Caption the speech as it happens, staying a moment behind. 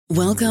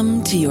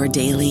Welcome to your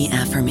daily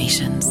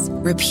affirmations.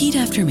 Repeat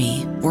after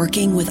me.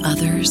 Working with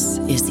others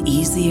is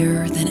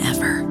easier than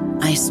ever.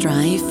 I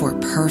strive for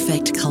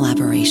perfect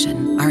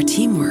collaboration. Our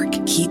teamwork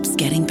keeps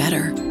getting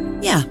better.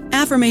 Yeah,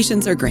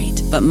 affirmations are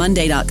great, but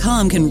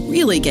Monday.com can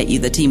really get you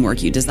the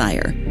teamwork you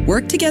desire.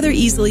 Work together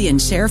easily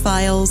and share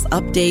files,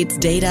 updates,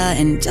 data,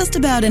 and just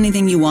about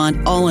anything you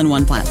want all in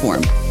one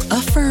platform.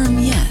 Affirm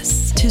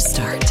yes to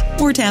start,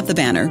 or tap the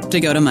banner to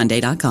go to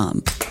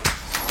Monday.com.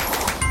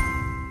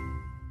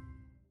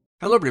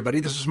 Hello, everybody.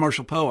 This is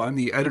Marshall Poe. I'm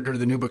the editor of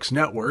the New Books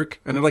Network,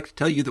 and I'd like to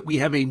tell you that we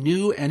have a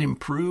new and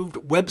improved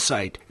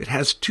website. It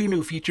has 2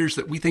 new features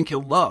that we think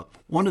you'll love.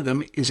 One of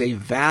them is a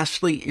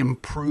vastly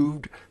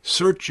improved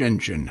search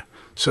engine,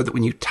 so that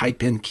when you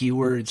type in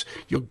keywords,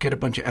 you'll get a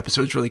bunch of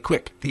episodes really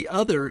quick. The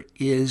other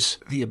is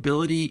the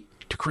ability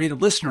to create a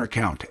listener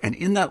account, and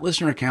in that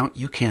listener account,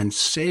 you can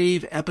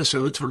save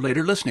episodes for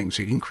later listening,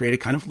 so you can create a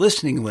kind of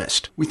listening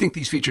list. We think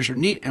these features are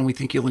neat, and we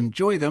think you'll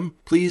enjoy them.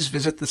 Please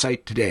visit the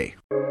site today.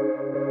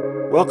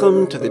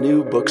 Welcome to the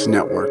New Books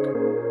Network.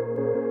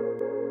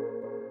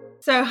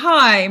 So,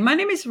 hi, my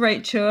name is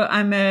Rachel.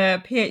 I'm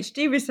a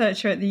PhD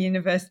researcher at the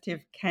University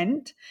of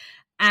Kent,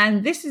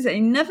 and this is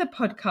another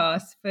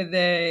podcast for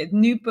the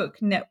New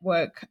Book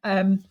Network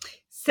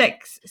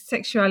Sex,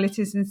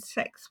 Sexualities and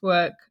Sex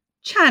Work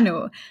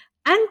channel.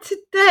 And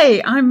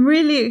today I'm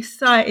really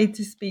excited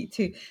to speak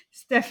to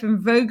Stefan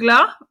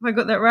Vogler, if I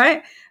got that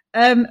right,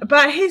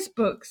 about his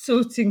book,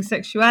 Sorting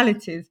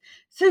Sexualities.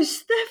 So,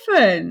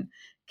 Stefan,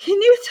 can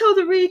you tell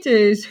the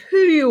readers who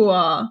you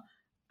are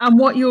and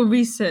what your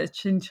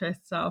research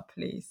interests are,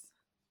 please?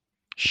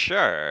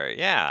 Sure,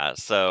 yeah.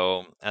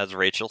 So, as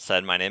Rachel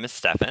said, my name is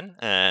Stefan,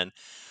 and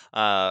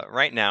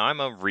right now I'm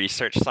a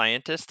research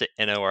scientist at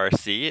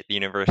NORC at the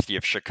University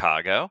of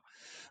Chicago.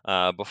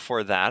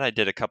 Before that, I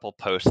did a couple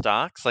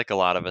postdocs, like a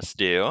lot of us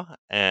do,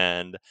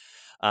 and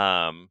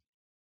um,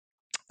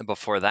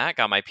 before that,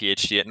 got my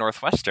PhD at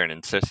Northwestern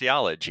in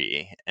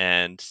sociology.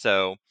 And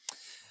so,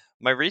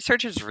 my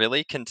research is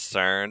really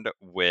concerned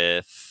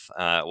with,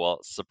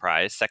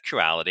 surprise,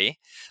 sexuality,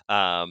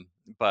 um,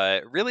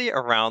 but really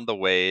around the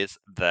ways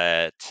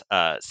that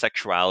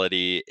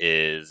sexuality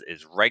is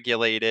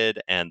regulated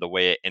and the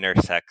way it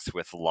intersects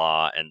with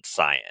law and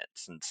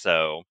science. And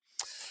so,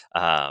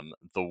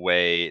 the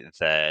way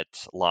that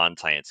law and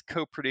science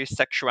co-produce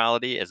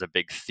sexuality is a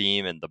big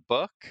theme in the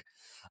book.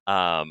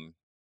 Um,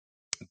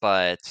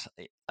 but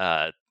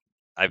uh,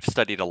 I've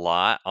studied a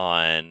lot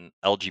on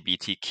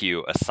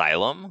LGBTQ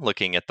asylum,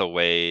 looking at the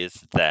ways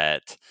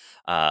that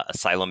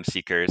asylum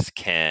seekers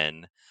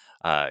can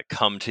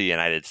come to the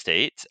United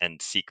States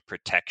and seek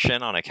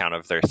protection on account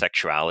of their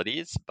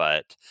sexualities.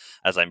 But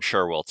as I'm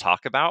sure we'll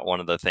talk about, one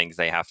of the things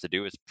they have to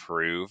do is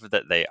prove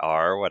that they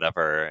are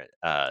whatever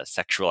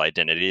sexual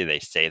identity they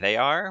say they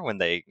are when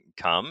they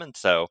come. And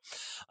so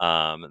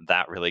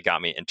that really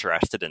got me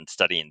interested in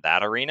studying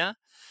that arena.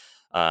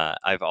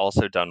 I've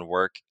also done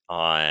work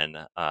on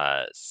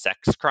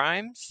sex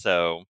crimes,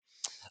 so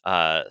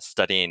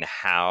studying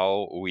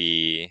how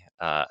we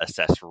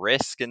assess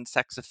risk in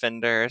sex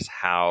offenders,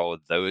 how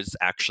those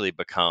actually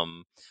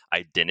become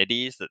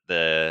identities that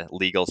the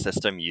legal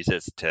system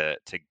uses to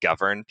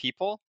govern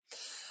people.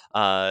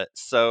 As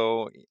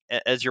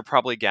you're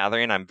probably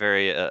gathering, I'm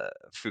very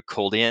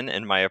Foucauldian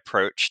in my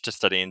approach to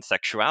studying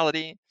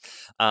sexuality.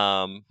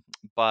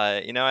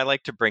 But I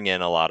like to bring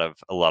in a lot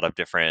of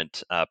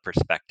different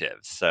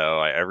perspectives. So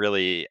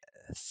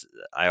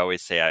I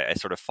always say I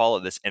sort of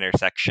follow this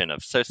intersection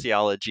of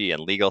sociology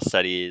and legal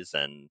studies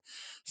and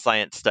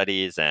science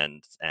studies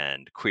and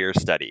queer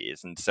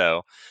studies. And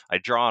so I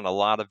draw on a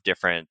lot of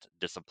different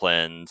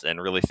disciplines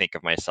and really think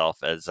of myself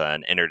as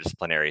an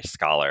interdisciplinary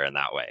scholar in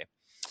that way.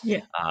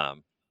 Yeah.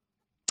 Um,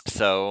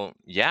 so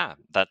yeah,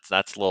 that's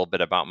a little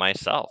bit about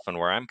myself and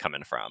where I'm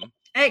coming from.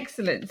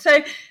 Excellent.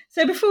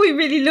 So before we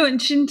really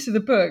launch into the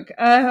book,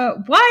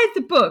 why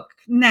the book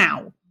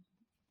now?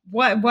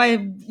 Why,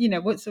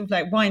 what's sort of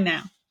like, why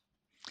now?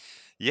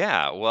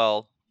 Yeah,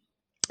 well,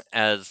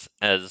 as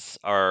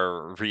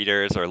our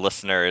readers or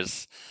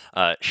listeners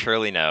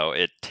surely know,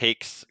 it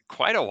takes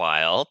quite a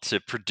while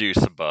to produce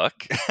a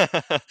book.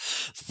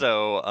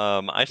 So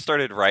I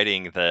started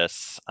writing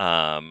this.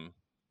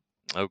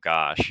 Oh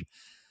gosh.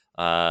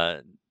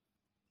 Uh,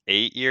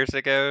 8 years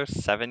ago,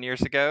 7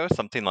 years ago,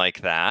 something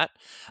like that.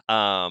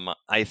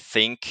 I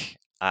think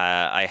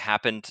I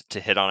happened to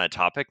hit on a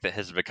topic that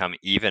has become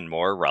even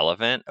more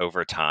relevant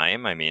over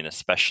time. I mean,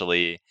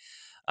 especially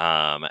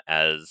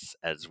as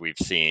we've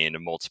seen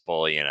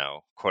multiple,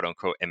 quote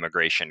unquote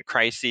immigration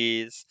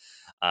crises.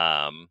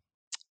 Um,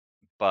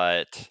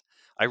 but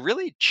I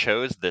really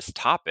chose this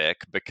topic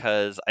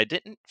because I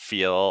didn't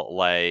feel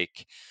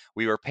like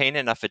we were paying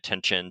enough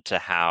attention to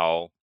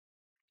how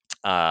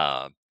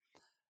uh,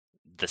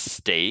 the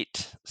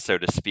state, so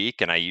to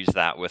speak, and I use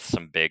that with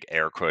some big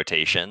air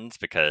quotations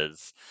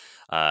because,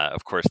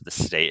 of course, the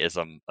state is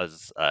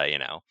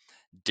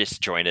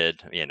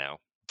disjointed,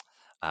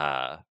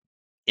 uh,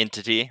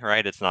 entity,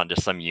 right? It's not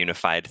just some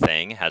unified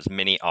thing. It has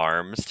many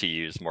arms, to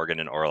use Morgan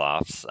and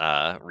Orloff's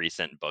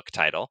recent book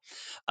title,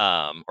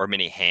 or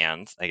many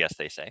hands, I guess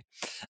they say.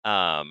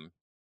 Um,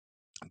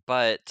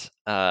 but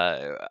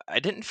I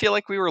didn't feel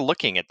like we were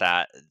looking at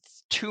that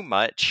too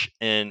much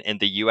in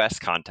the U.S.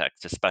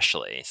 context,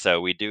 especially.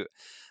 So we do.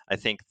 I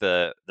think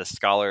the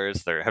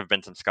scholars, there have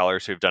been some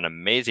scholars who've done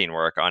amazing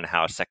work on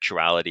how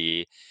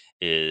sexuality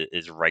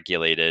is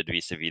regulated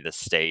vis-a-vis the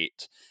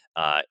state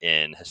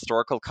in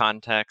historical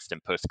context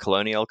and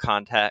post-colonial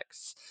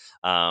contexts.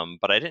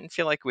 But I didn't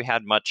feel like we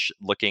had much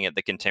looking at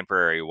the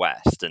contemporary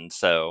West, and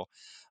so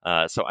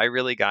I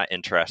really got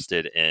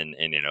interested in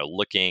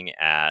looking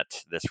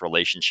at this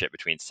relationship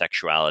between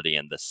sexuality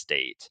and the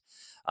state,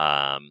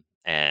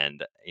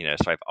 and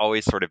so I've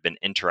always sort of been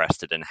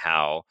interested in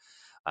how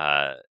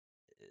uh,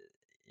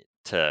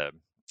 to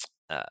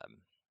um,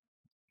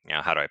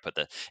 how do I put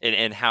this?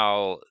 In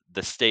how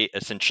the state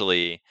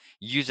essentially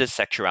uses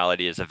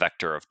sexuality as a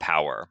vector of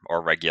power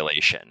or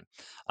regulation.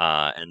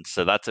 And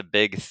so that's a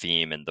big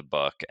theme in the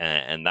book.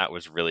 And that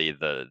was really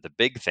the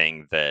big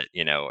thing that,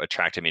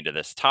 attracted me to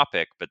this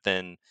topic. But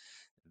then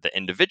the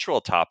individual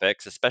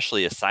topics,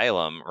 especially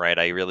asylum, right,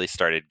 I really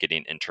started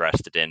getting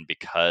interested in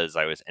because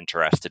I was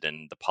interested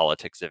in the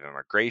politics of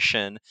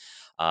immigration,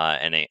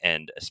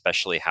 and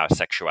especially how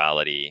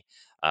sexuality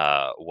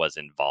was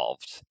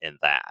involved in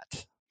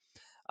that.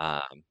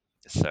 Um,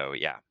 so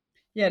yeah.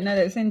 Yeah, no,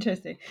 that's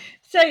interesting.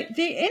 So in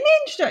the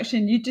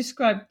introduction, you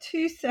described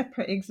two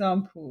separate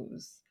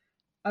examples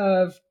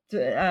of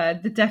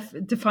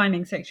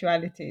defining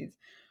sexualities.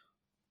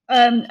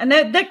 And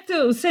they're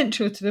still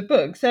central to the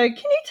book. So can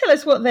you tell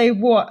us what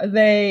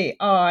they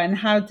are and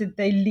how did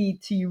they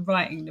lead to you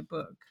writing the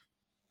book?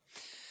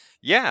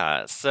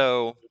 Yeah.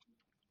 So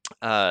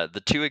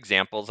the two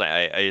examples,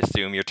 I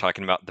assume you're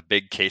talking about the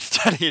big case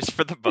studies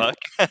for the book,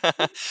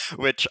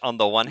 which on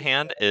the one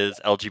hand is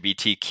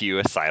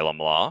LGBTQ asylum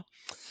law,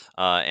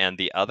 and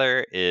the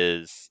other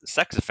is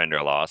sex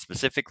offender law,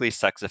 specifically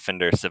sex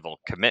offender civil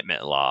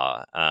commitment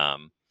law,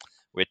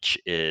 which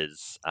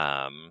is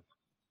not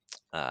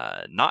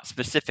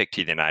specific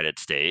to the United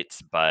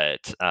States,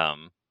 but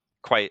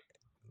quite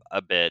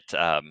a bit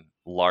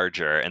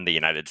larger in the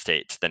United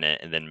States than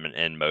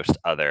in most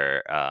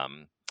other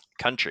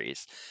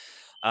countries.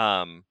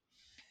 Um,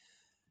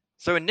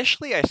 so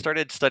initially, I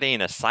started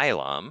studying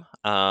asylum,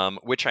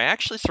 which I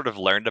actually sort of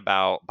learned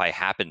about by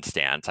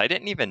happenstance. I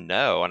didn't even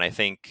know, and I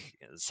think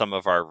some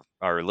of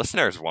our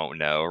listeners won't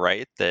know,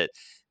 right? That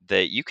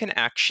you can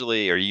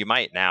actually, or you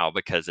might now,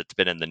 because it's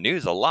been in the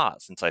news a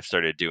lot since I've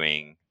started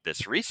doing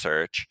this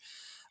research.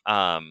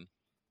 Um,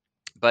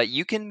 but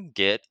you can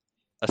get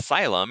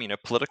asylum,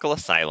 political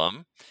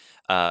asylum,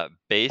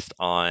 based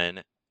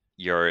on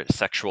your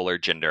sexual or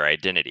gender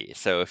identity.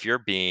 So if you're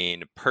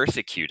being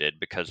persecuted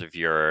because of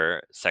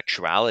your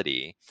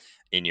sexuality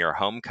in your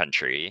home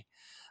country,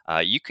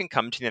 you can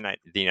come to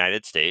the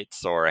United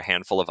States or a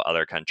handful of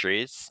other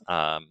countries,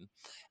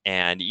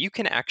 and you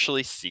can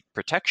actually seek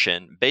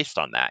protection based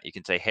on that. You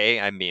can say, hey,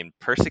 I'm being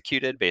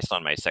persecuted based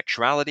on my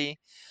sexuality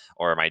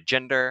or my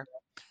gender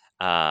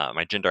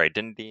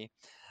identity,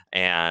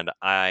 and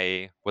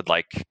I would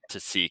like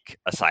to seek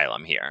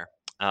asylum here.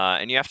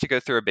 And you have to go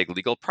through a big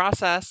legal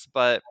process.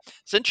 But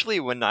essentially,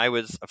 when I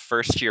was a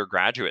first year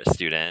graduate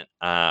student,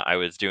 I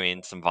was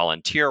doing some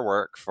volunteer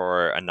work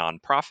for a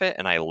nonprofit,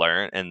 and I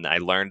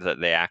learned that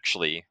they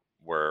actually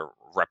were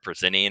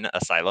representing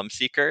asylum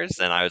seekers,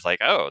 and I was like,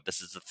 oh,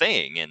 this is a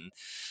thing, and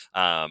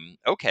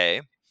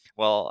okay.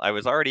 Well, I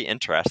was already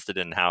interested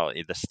in how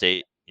the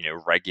state,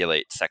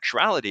 regulates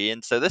sexuality,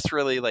 and so this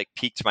really like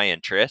piqued my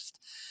interest.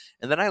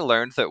 And then I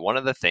learned that one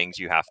of the things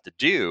you have to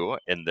do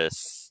in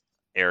this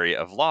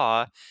area of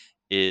law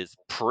is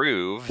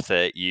prove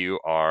that you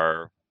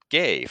are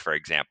gay, for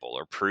example,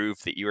 or prove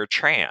that you are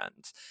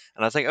trans.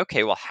 And I was like,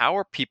 okay, well, how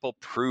are people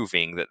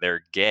proving that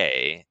they're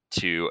gay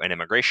to an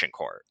immigration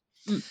court?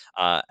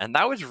 Mm. And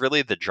that was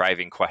really the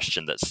driving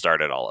question that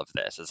started all of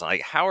this. Is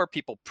like, how are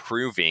people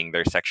proving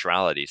their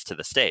sexualities to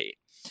the state,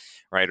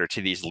 right, or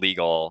to these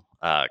legal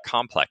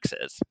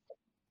complexes?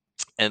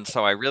 And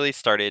so I really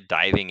started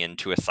diving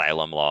into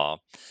asylum law,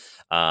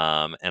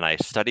 and I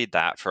studied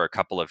that for a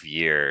couple of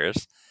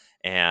years.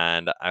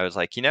 And I was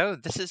like,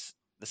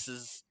 this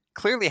is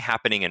clearly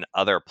happening in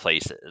other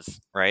places,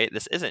 right?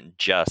 This isn't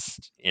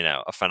just,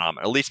 a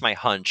phenomenon. At least my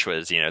hunch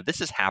was,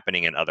 this is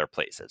happening in other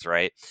places,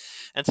 right?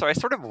 And so I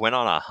sort of went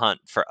on a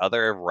hunt for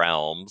other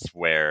realms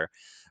where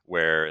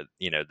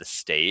the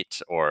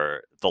state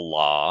or the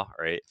law,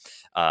 right,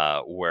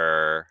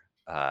 were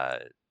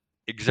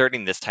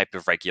exerting this type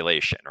of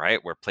regulation,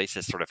 right, where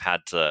places sort of had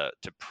to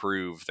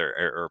prove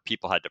their, or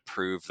people had to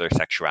prove their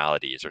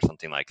sexualities or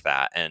something like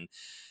that. And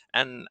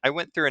I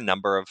went through a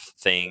number of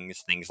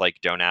things like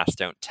don't ask,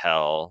 don't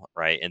tell,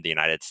 right, in the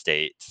United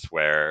States,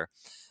 where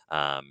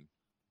um,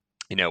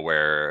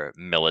 where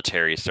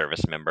military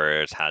service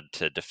members had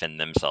to defend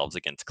themselves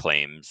against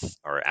claims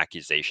or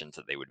accusations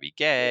that they would be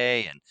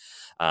gay, and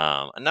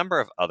a number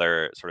of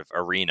other sort of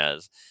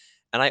arenas.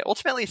 And I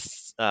ultimately,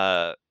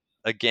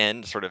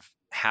 again, sort of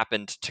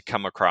happened to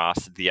come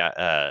across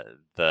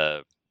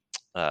the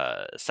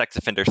sex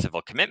offender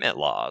civil commitment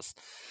laws,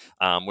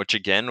 which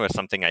again was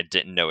something I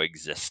didn't know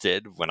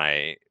existed when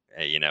I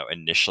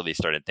initially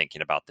started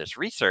thinking about this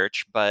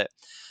research. But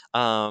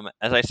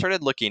as I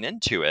started looking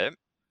into it,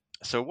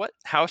 so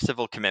how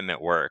civil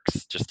commitment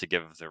works, just to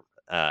give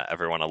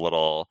everyone a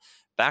little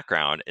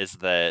background, is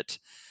that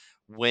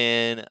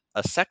when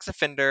a sex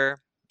offender,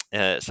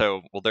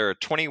 there are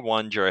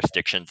 21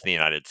 jurisdictions in the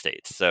United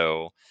States.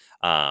 So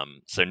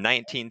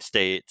 19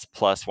 states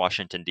plus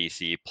Washington,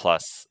 D.C.,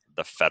 plus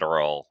the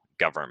federal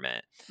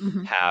government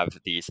have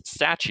these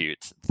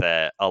statutes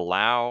that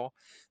allow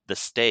the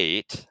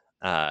state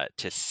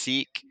to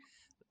seek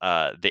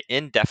the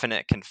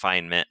indefinite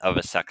confinement of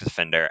a sex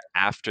offender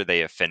after they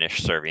have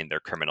finished serving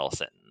their criminal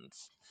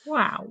sentence.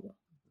 Wow.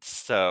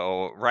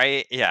 So,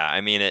 right, yeah, I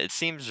mean, it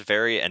seems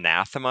very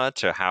anathema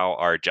to how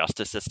our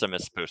justice system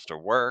is supposed to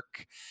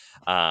work,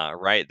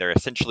 right? They're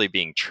essentially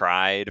being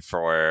tried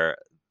for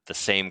the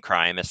same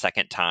crime a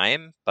second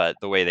time, but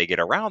the way they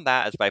get around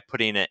that is by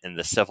putting it in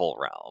the civil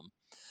realm.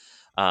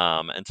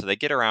 And so they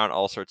get around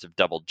all sorts of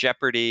double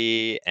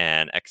jeopardy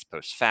and ex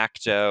post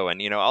facto,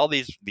 and all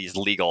these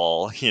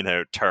legal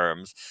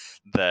terms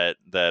that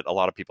a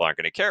lot of people aren't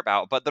going to care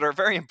about, but that are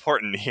very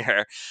important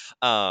here.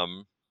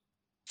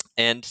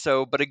 And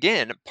so, but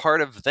again,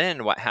 part of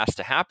then what has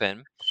to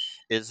happen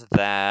is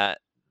that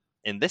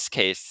in this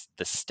case,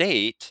 the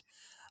state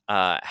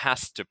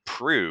has to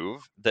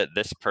prove that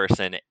this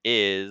person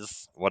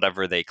is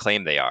whatever they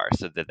claim they are,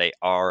 so that they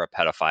are a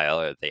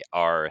pedophile, or they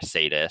are a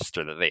sadist,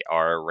 or that they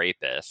are a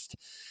rapist.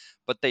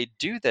 But they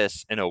do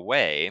this in a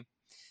way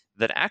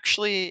that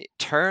actually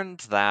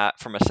turns that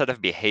from a set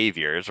of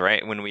behaviors,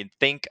 right? When we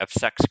think of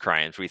sex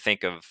crimes, we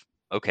think of,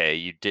 okay,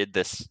 you did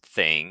this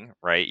thing,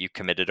 right? You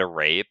committed a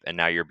rape and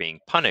now you're being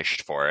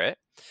punished for it.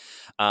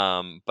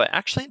 But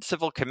actually in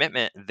civil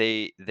commitment,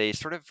 they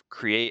sort of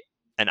create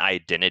an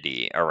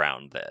identity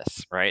around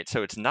this, right?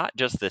 So it's not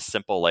just this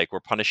simple, like,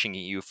 we're punishing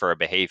you for a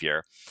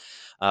behavior.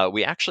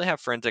 We actually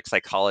have forensic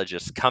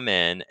psychologists come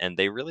in and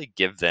they really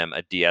give them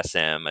a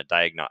DSM,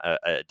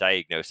 a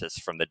diagnosis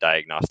from the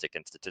Diagnostic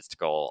and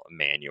Statistical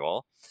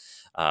Manual,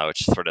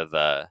 which is sort of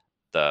the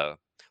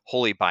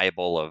holy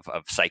Bible of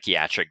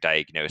psychiatric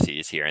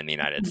diagnoses here in the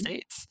United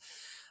States.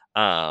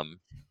 And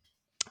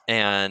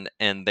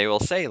they will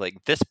say,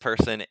 like, this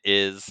person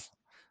is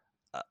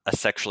a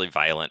sexually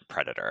violent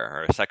predator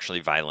or a sexually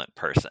violent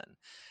person.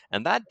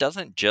 And that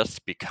doesn't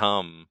just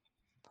become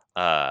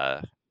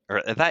or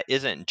that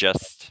isn't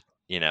just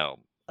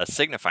a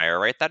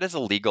signifier, right? That is a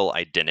legal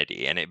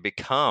identity, and it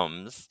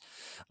becomes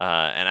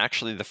and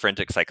actually the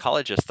forensic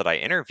psychologists that I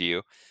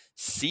interview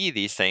see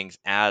these things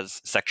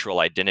as sexual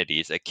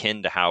identities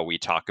akin to how we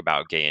talk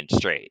about gay and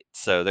straight.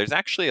 So there's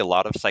actually a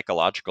lot of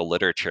psychological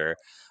literature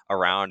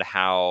around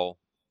how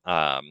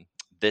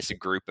this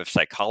group of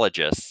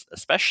psychologists,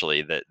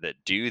 especially that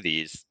do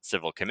these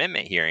civil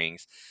commitment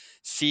hearings,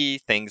 see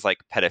things like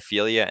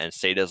pedophilia and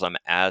sadism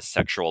as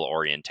sexual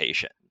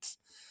orientations.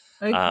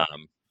 Okay.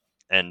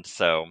 And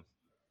so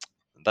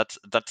that's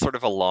sort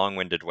of a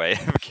long-winded way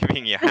of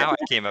giving you how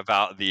I came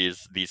about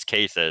these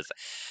cases,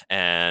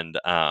 and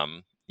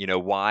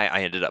why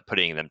I ended up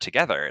putting them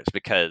together. It's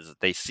because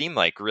they seem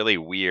like really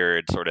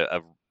weird, sort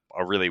of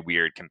a really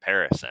weird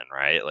comparison,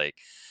 right? Like,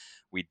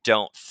 we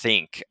don't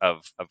think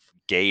of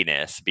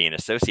gayness being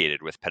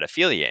associated with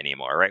pedophilia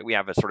anymore, right? We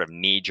have a sort of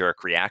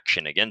knee-jerk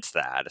reaction against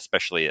that,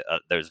 especially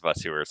those of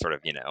us who are sort of,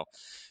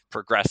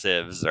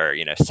 progressives or,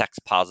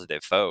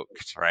 sex-positive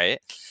folks, right?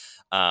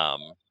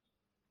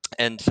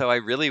 And so I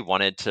really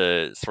wanted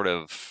to sort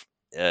of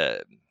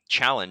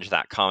challenge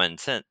that common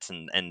sense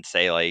and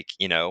say, like,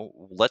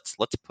 let's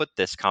put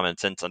this common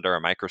sense under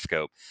a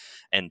microscope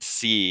and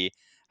see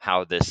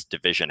how this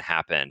division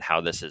happened,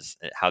 how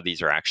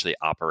these are actually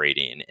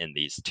operating in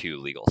these two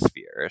legal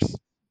spheres.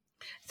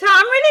 So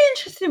I'm really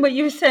interested in what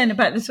you were saying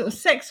about the sort of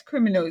sex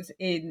criminals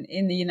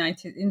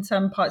in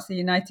some parts of the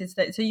United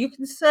States. So you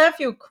can serve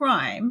your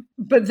crime,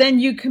 but then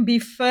you can be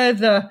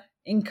further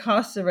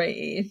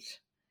incarcerated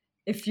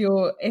if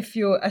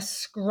you're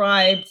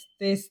ascribed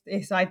this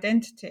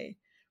identity,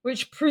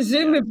 which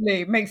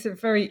presumably makes it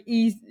very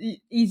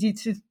easy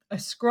to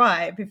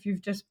ascribe if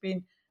you've just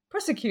been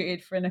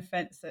prosecuted for an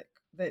offense that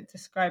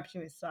describes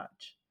you as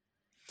such.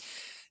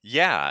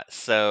 Yeah,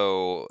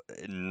 so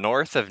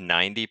north of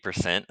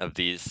 90% of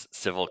these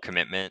civil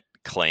commitment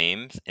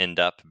claims end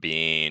up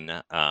being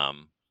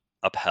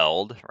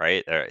upheld,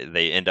 right?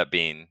 They end up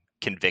being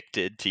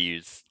convicted, to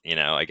use,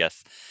 I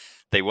guess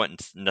they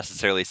wouldn't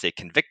necessarily say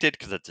convicted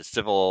because it's a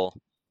civil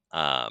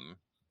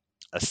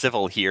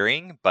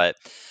hearing, but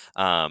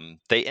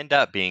they end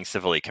up being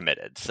civilly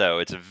committed. So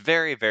it's a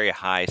very, very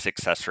high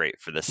success rate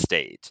for the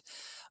state.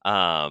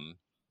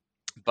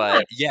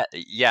 But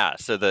yeah.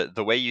 So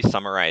the way you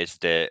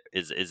summarized it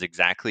is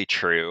exactly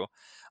true.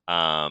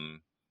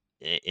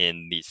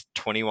 In these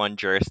 21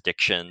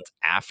 jurisdictions,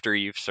 after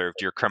you've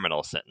served your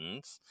criminal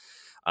sentence,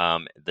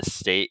 the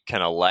state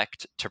can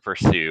elect to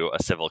pursue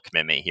a civil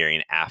commitment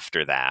hearing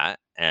after that,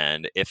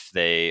 and if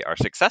they are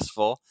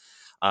successful,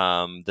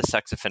 the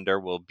sex offender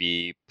will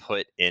be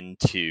put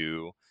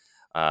into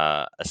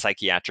a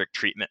psychiatric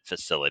treatment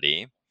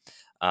facility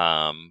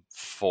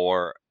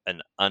for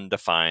an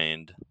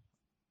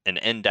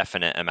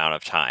indefinite amount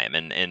of time.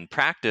 And in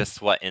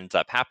practice, what ends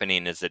up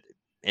happening is it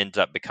ends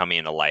up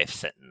becoming a life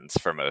sentence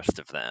for most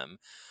of them,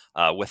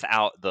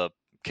 without the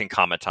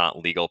concomitant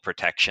legal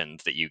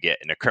protections that you get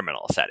in a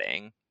criminal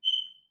setting.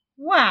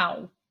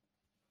 Wow.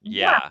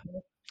 Yeah.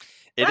 Wow.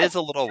 It That's is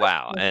a little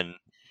wow. And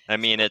I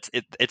mean,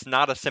 it's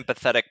not a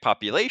sympathetic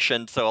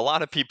population, so a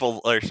lot of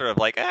people are sort of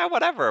like,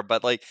 whatever.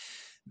 But like,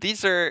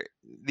 these are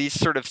these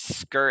sort of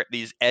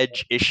these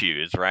edge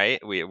issues,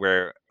 right?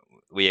 Where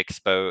we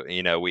expose,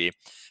 we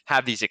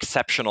have these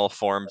exceptional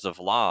forms of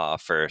law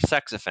for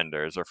sex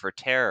offenders or for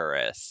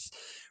terrorists,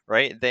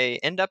 right? They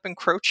end up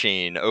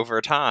encroaching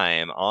over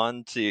time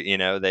onto,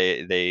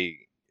 they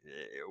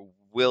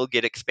will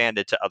get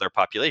expanded to other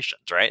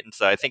populations, right? And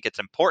so I think it's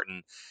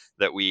important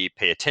that we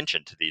pay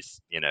attention to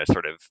these,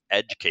 sort of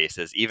edge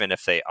cases, even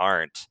if they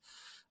aren't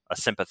a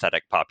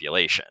sympathetic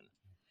population.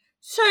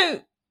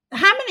 So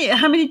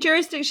how many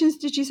jurisdictions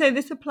did you say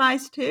this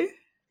applies to?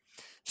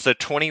 So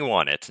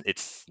 21.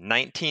 It's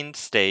 19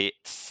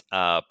 states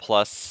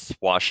plus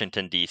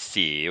Washington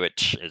D.C.,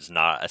 which is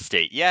not a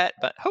state yet,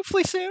 but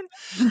hopefully soon.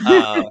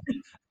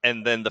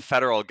 And then the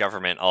federal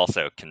government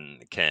also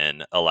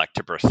can elect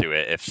to pursue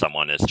it if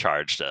someone is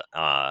charged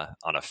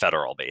on a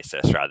federal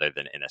basis rather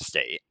than in a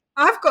state.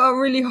 I've got a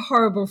really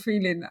horrible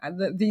feeling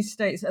that these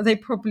states are they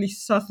probably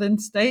southern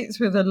states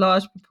with a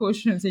large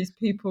proportion of these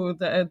people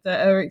that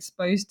are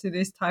exposed to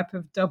this type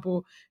of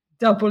double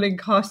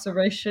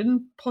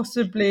incarceration,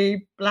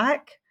 possibly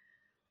Black.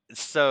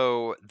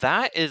 So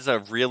that's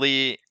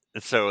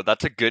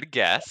a good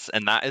guess,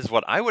 and that is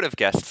what I would have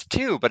guessed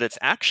too, but it's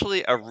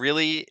actually a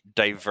really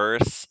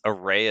diverse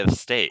array of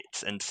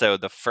states. And so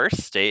the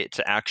first state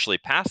to actually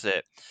pass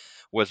it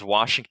was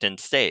Washington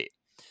State,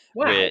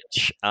 Wow.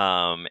 which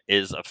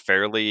is a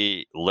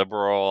fairly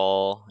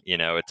liberal,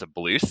 it's a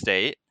blue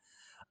state.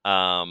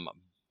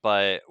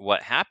 But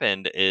what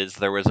happened is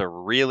there was a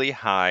really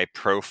high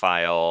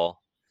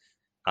profile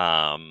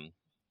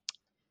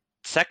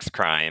sex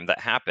crime that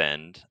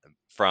happened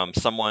from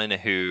someone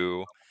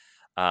who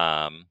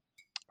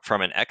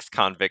from an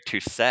ex-convict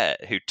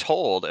who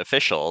told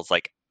officials,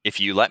 like, if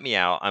you let me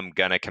out, I'm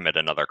gonna commit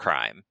another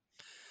crime.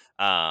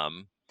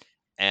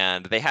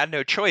 And they had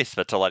no choice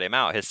but to let him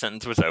out. His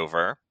sentence was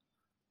over,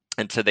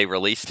 and so they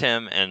released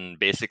him, and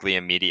basically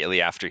immediately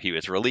after he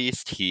was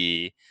released,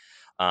 he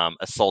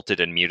assaulted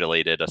and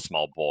mutilated a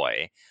small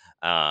boy.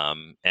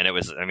 And it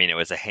was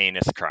a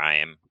heinous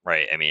crime,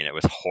 right? I mean, it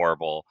was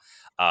horrible.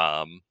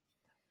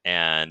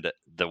 And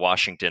the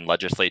Washington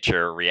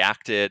legislature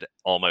reacted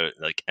almost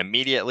like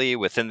immediately.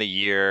 Within the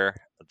year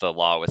the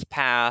law was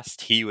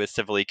passed, he was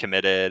civilly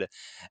committed.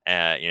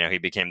 He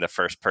became the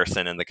first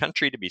person in the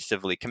country to be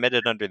civilly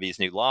committed under these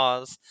new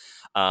laws.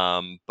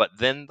 But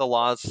then the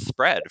laws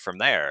spread from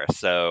there.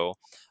 So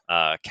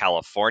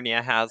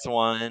California has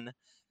one,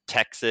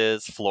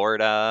 Texas,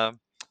 Florida,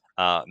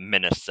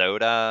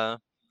 Minnesota,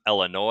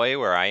 Illinois,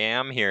 where I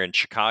am here in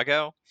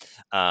Chicago.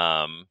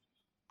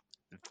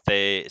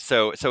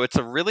 So it's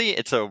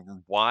a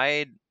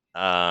wide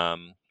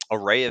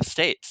array of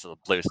states,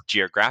 both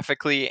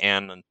geographically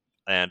and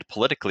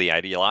politically,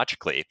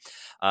 ideologically.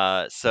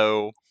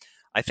 So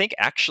I think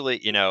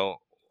actually,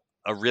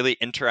 a really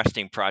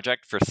interesting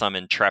project for some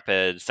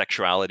intrepid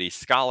sexuality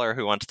scholar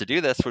who wants to do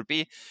this would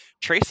be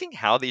tracing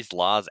how these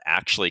laws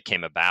actually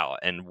came about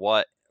and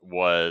what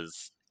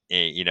was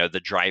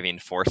the driving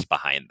force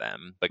behind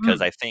them,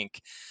 because I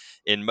think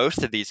in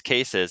most of these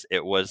cases,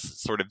 it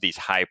was sort of these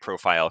high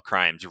profile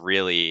crimes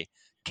really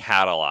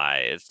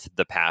catalyzed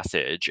the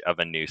passage of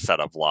a new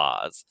set of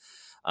laws.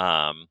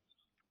 And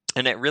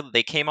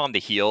they came on the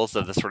heels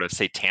of the sort of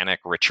satanic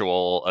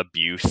ritual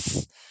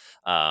abuse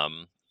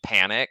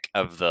panic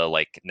of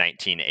the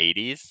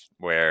 1980s,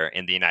 where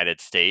in the United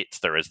States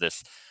there was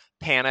this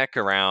panic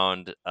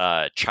around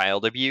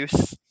child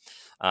abuse,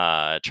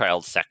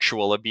 child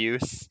sexual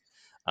abuse.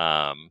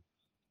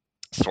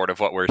 Sort of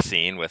what we're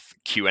seeing with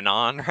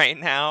QAnon right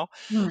now,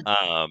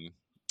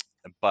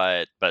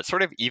 but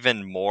sort of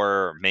even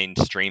more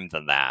mainstream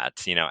than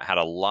that. It had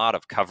a lot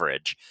of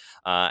coverage,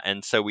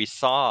 and so we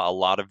saw a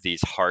lot of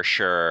these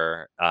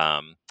harsher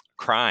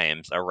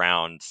crimes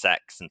around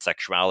sex and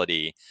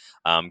sexuality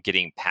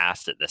getting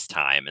passed at this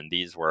time, and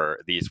these were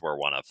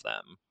one of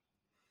them.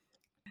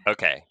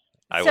 Okay.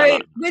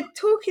 We're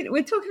talking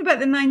about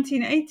the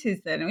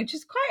 1980s then, which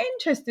is quite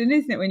interesting,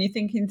 isn't it? When you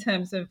think in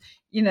terms of,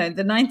 the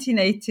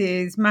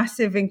 1980s,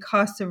 massive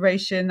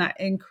incarceration, that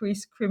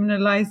increased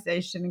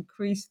criminalization,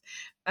 increased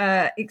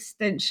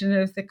extension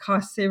of the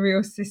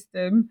carceral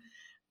system.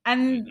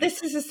 And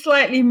this is a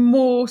slightly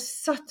more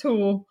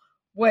subtle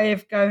way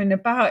of going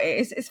about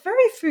it. It's very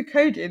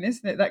Foucauldian,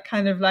 isn't it? That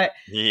kind of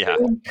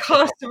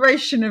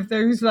incarceration of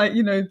those,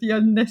 the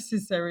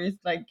unnecessaries,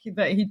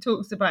 that he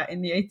talks about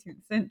in the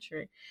 18th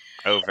century.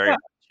 Oh, very much,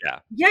 yeah.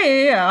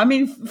 Yeah. I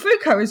mean,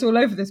 Foucault is all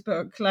over this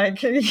book.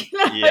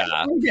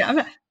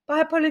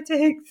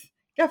 Biopolitics,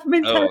 Oh,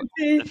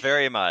 Governmentality.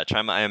 very much.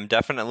 I'm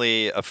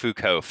definitely a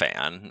Foucault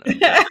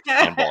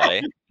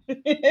fanboy.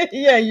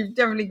 Yeah, you've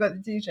definitely got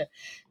the t-shirt.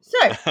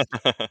 So, in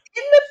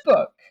the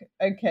book,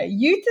 okay,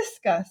 you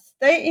discuss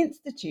state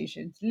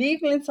institutions,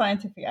 legal and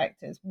scientific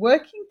actors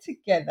working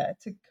together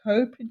to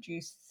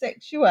co-produce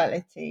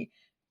sexuality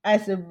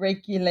as a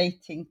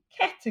regulating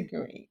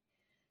category.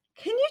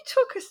 Can you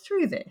talk us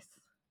through this?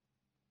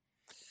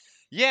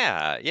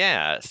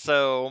 Yeah.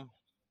 So,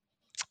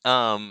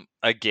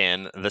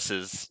 again, this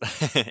is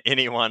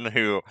anyone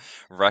who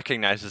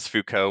recognizes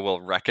Foucault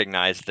will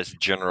recognize this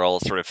general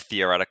sort of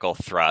theoretical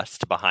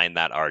thrust behind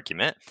that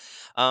argument.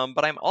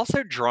 But I'm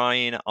also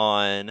drawing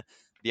on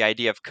the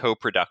idea of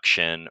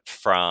co-production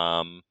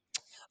from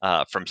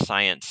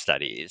science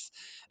studies,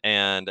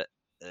 and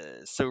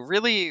so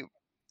really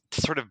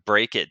to sort of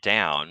break it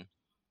down,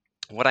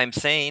 what I'm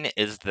saying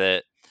is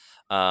that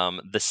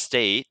the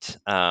state,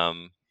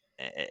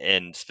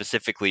 and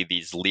specifically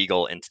these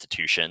legal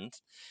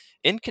institutions,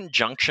 in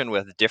conjunction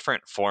with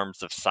different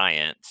forms of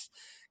science,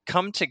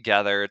 come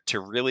together to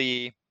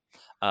really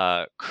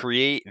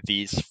create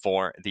these.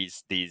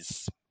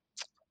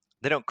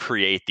 They don't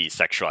create these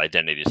sexual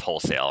identities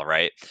wholesale,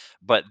 right?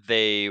 But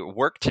they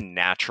work to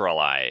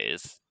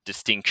naturalize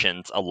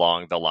distinctions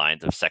along the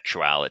lines of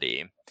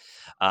sexuality,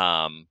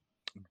 um,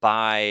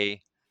 by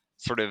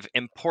sort of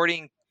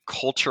importing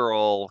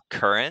cultural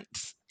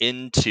currents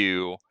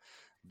into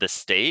the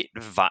state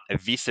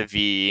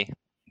vis-a-vis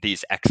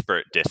these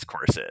expert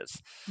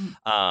discourses.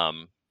 Mm.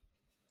 Um,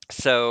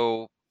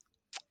 so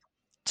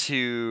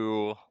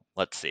to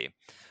let's see,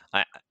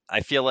 I I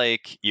feel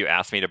like you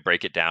asked me to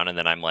break it down, and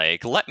then I'm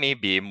like, let me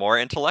be more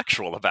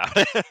intellectual about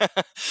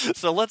it.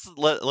 So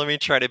let me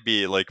try to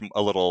be like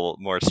a little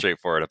more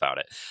straightforward about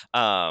it.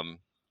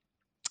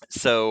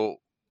 So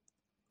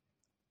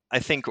I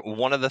think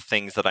one of the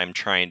things that I'm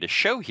trying to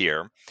show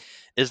here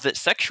is that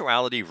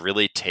sexuality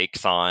really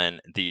takes on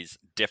these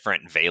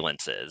different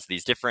valences,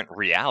 these different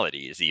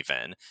realities,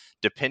 even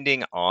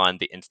depending on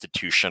the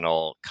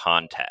institutional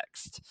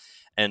context.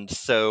 And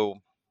so,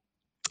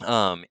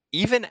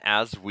 even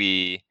as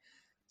we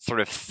sort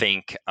of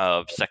think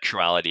of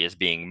sexuality as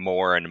being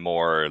more and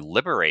more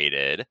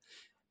liberated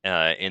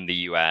in the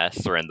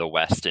US or in the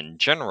West in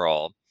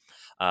general,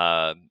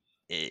 uh,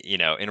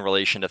 in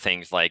relation to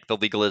things like the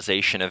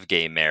legalization of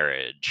gay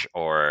marriage,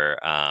 or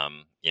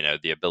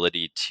the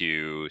ability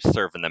to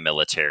serve in the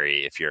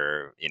military if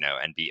you're,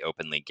 and be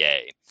openly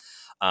gay.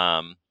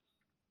 Um,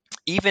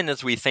 Even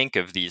as we think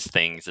of these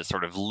things as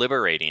sort of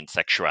liberating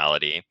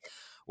sexuality,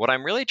 what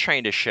I'm really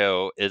trying to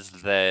show is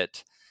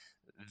that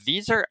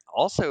these are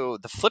also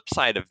the flip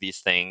side of these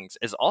things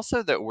is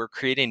also that we're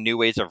creating new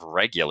ways of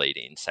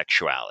regulating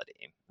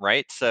sexuality,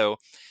 right?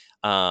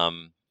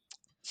 Um,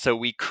 so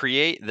we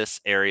create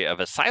this area of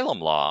asylum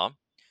law,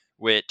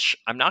 which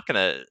I'm not going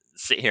to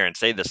sit here and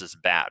say this is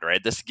bad,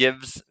 right? This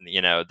gives,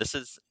 this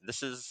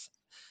is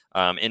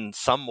in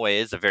some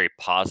ways a very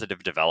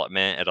positive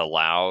development. It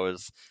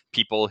allows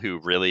people who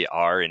really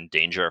are in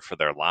danger for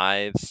their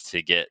lives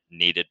to get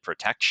needed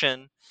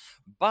protection,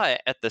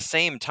 but at the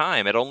same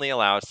time, it only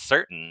allows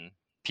certain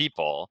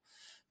people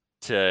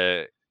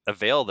to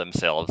avail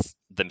themselves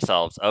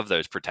of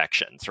those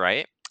protections,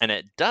 right? And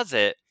it does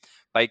it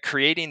by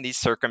creating these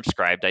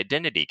circumscribed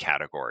identity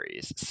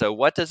categories. So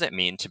what does it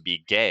mean to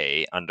be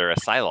gay under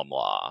asylum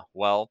law?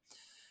 Well,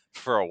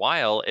 for a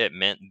while it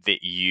meant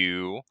that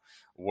you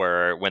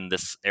were, when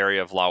this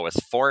area of law was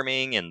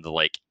forming in the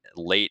like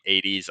late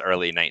 80s,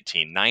 early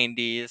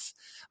 1990s,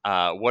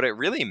 what it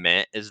really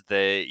meant is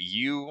that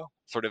you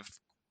sort of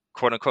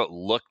quote unquote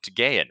looked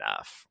gay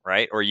enough,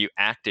 right? Or you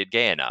acted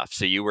gay enough.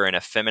 So you were an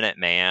effeminate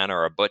man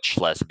or a butch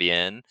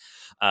lesbian.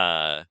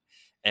 Uh,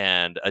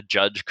 and a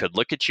judge could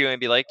look at you and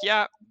be like,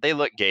 yeah, they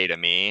look gay to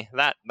me.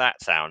 That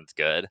sounds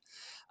good.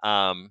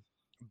 Um,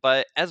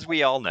 but as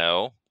we all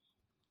know,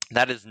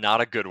 that is not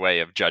a good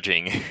way of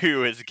judging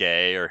who is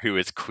gay or who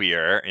is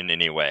queer in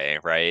any way,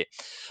 right?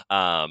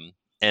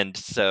 And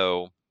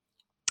so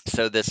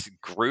this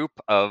group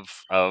of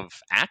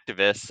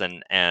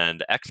activists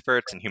and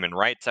experts and human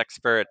rights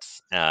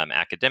experts,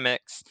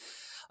 academics,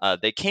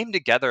 they came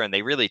together and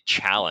they really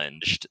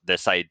challenged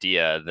this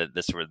idea that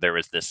there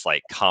was this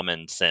like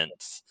common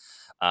sense.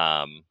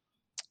 Um,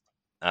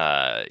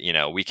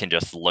 we can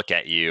just look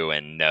at you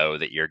and know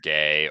that you're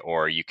gay,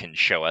 or you can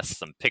show us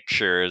some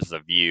pictures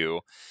of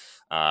you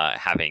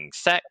having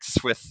sex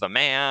with a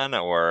man,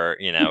 or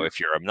if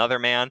you're another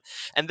man.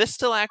 And this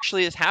still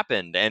actually has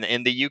happened, and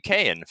in the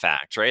UK, in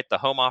fact, right, the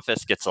Home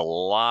Office gets a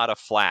lot of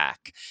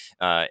flack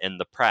in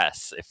the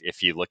press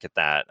if you look at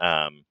that,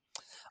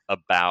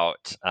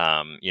 about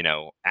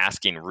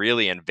asking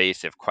really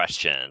invasive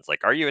questions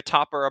like, are you a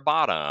top or a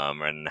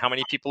bottom, and how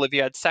many people have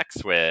you had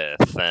sex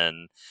with,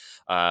 and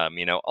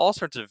all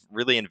sorts of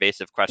really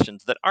invasive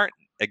questions that aren't,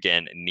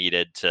 again,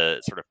 needed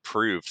to sort of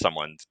prove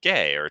someone's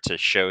gay or to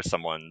show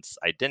someone's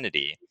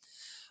identity.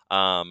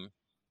 um,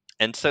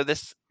 and so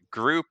this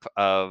group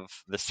of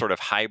this sort of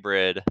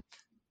hybrid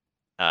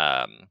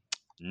um,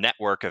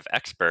 network of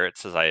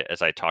experts,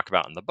 as I talk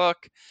about in the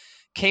book,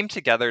 came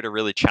together to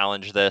really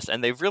challenge this,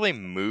 and they've really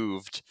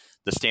moved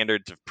the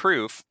standards of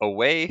proof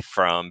away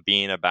from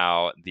being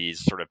about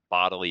these sort of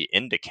bodily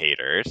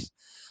indicators,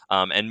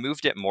 and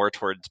moved it more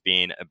towards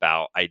being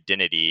about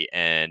identity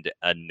and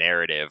a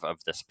narrative of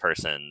this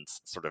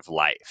person's sort of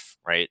life,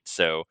 right?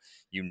 So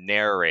you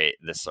narrate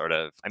this sort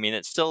of, I mean,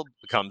 it still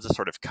becomes a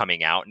sort of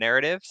coming out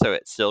narrative, so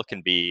it still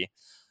can be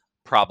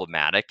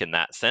problematic in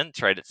that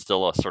sense, right? It's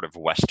still a sort of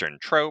Western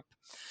trope.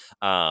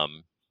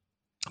 Um,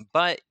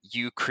 but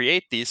you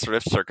create these sort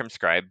of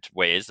circumscribed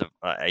ways of,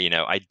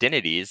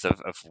 identities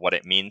of what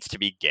it means to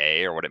be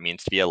gay, or what it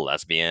means to be a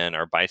lesbian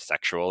or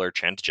bisexual or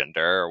transgender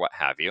or what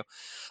have you.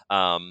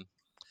 Um,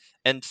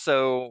 and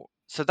so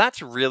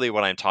that's really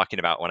what I'm talking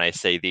about when I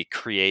say they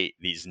create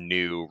these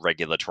new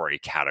regulatory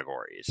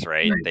categories,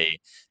 right? Right.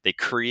 They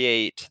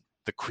create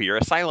the queer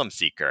asylum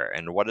seeker,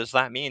 and what does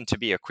that mean to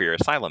be a queer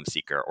asylum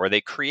seeker? Or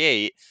they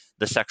create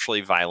the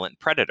sexually violent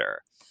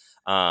predator.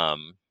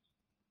 Um,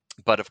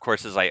 but of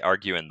course, as I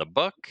argue in the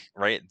book,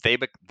 right,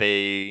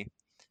 they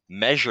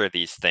measure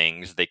these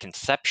things, they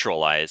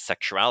conceptualize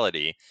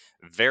sexuality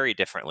very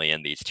differently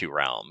in these two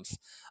realms.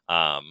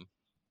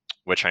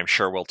 Which I'm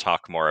sure we'll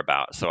talk more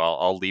about. So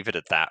I'll leave it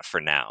at that for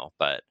now.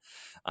 But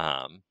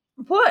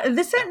What the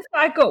yeah, sense that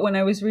I got when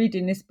I was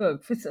reading this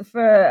book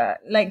for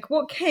like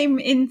what came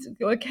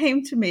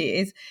to me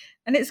is,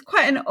 and it's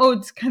quite an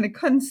odd kind of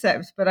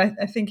concept, but I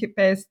think it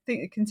bears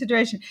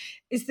consideration,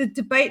 is the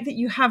debate that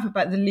you have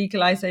about the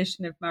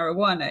legalization of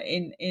marijuana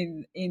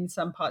in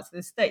some parts of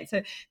the state.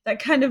 So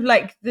that kind of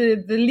like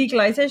the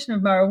legalization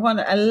of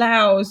marijuana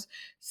allows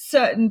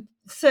certain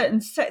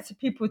sets of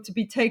people to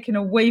be taken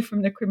away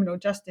from the criminal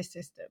justice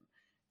system,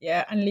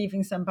 yeah, and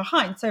leaving some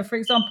behind. So for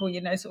example,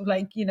 sort of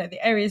like, the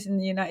areas in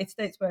the United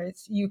States where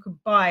it's you can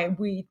buy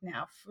weed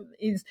now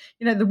is,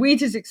 the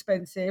weed is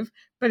expensive,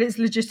 but it's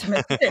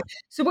legitimate to do.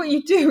 So what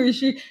you do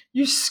is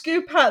you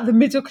scoop out the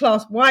middle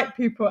class white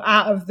people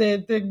out of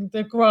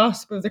the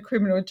grasp of the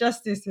criminal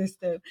justice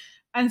system,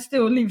 and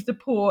still leave the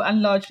poor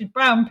and largely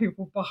brown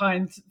people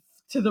behind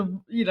to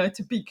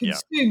be yeah,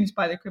 consumed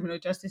by the criminal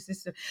justice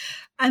system.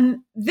 And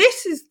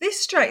this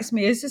strikes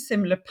me as a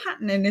similar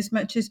pattern, in as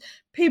much as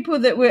people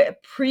that were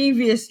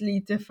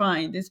previously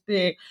defined as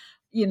being,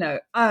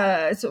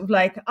 sort of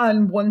like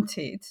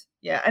unwanted,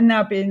 yeah, and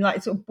now being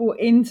like sort of brought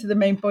into the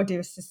main body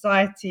of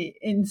society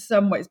in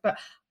some ways, but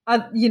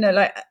like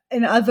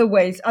in other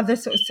ways, other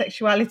sort of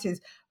sexualities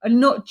are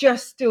not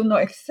just still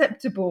not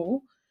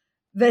acceptable.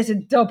 There's a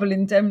double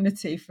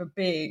indemnity for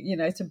being,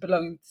 to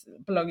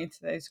belonging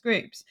to those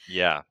groups.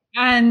 yeah,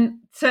 And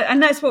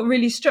that's what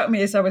really struck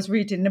me as I was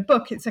reading the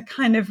book. It's a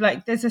kind of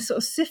like, there's a sort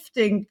of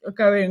sifting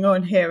going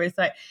on here. It's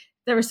like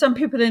there are some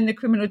people in the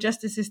criminal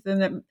justice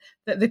system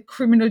that the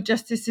criminal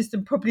justice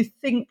system probably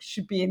thinks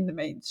should be in the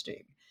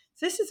mainstream.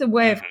 So this is a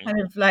way of hmm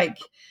kind of like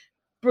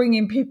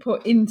bringing people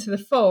into the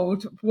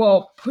fold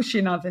while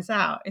pushing others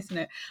out, isn't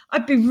it?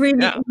 I'd be really,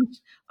 yeah,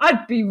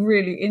 I'd be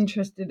really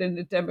interested in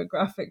the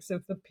demographics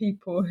of the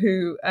people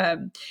who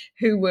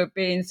were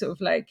being sort of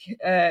like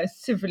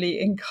civilly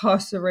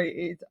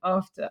incarcerated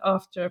after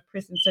a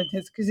prison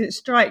sentence, because it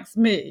strikes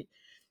me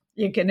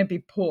you're going to be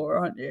poor,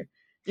 aren't you?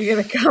 You're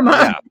going to come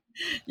out.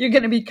 yeah. You're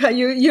going to be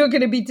you're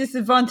going to be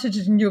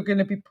disadvantaged, and you're going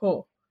to be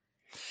poor.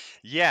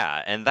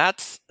 Yeah, and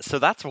that's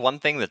one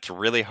thing that's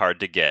really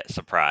hard to get.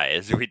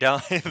 Surprise. We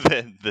don't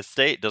the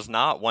state does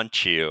not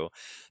want you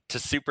to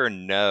super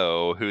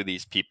know who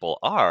these people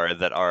are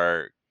that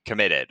are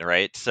committed,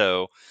 right?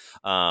 So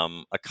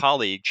a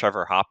colleague,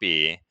 Trevor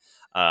Hoppy,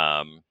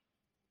 um,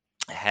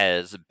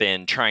 has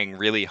been trying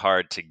really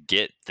hard to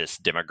get this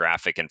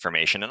demographic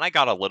information, and I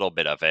got a little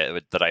bit of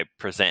it that I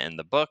present in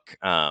the book.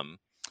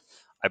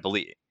 I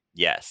believe,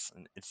 yes,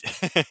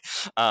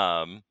 it's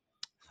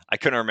I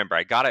couldn't remember.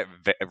 I got it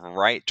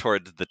right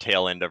towards the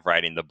tail end of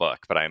writing the book,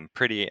 but I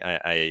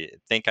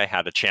think I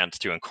had a chance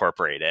to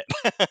incorporate it.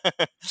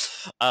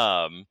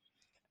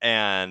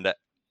 And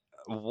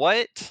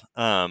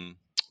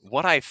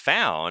what I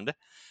found,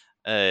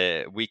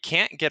 we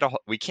can't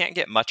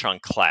get much on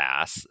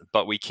class,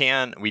 but we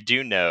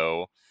do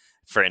know,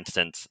 for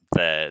instance,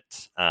 that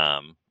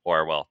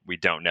or well, we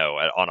don't know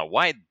on a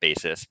wide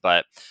basis,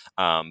 but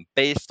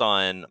based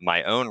on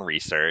my own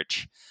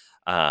research,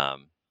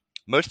 um,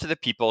 most of the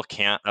people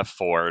can't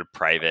afford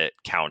private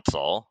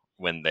counsel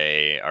when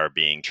they are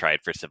being tried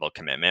for civil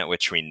commitment,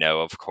 which we know,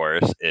 of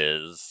course,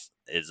 is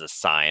a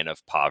sign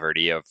of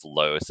poverty, of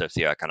low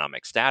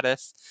socioeconomic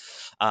status.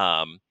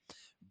 Um,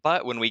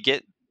 but when we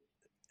get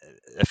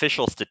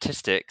official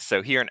statistics,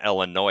 so here in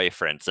Illinois,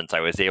 for instance, I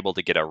was able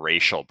to get a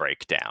racial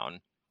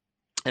breakdown,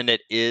 and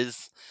it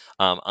is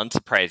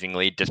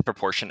unsurprisingly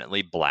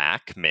disproportionately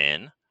black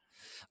men.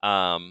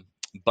 Um,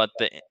 but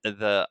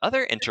the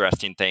other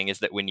interesting thing is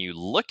that when you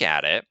look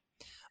at it,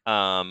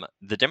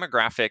 the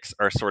demographics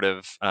are sort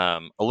of a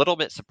little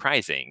bit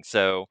surprising.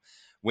 So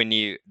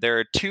there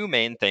are two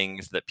main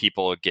things that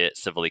people get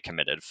civilly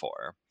committed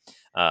for.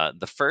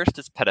 The first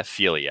is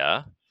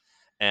pedophilia,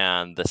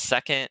 and the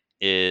second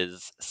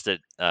is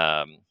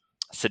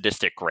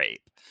sadistic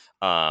rape,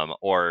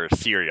 or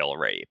serial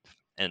rape.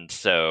 And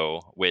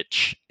so,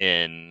 which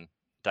in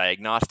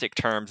diagnostic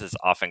terms is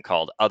often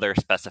called other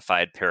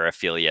specified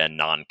paraphilia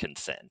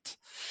non-consent,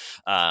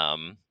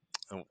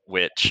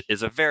 which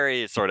is a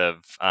very sort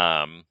of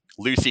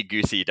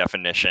loosey-goosey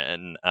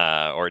definition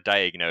or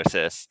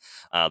diagnosis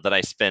that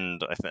I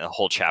spend a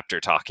whole chapter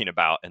talking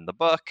about in the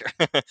book.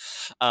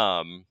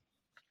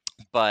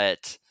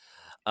 But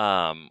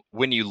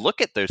when you look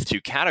at those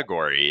two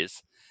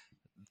categories,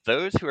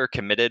 those who are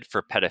committed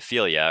for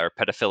pedophilia or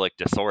pedophilic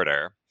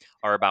disorder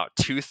are about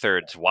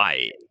 2/3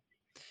 white.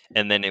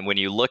 And then when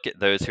you look at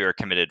those who are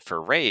committed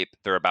for rape,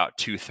 they're about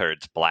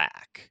 2/3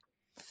 black.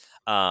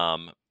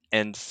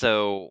 And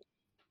so,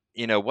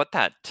 what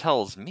that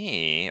tells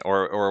me,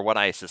 or what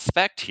I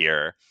suspect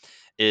here,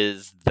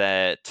 is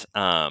that,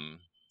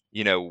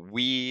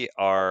 we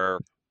are,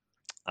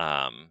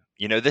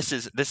 this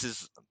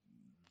is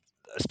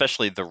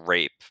especially the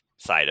rape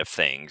side of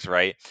things,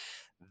 right?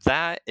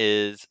 That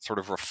is sort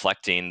of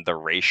reflecting the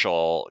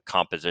racial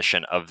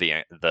composition of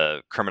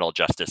the criminal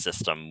justice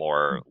system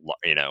more,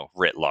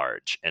 writ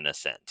large in a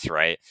sense,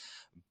 right?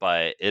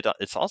 But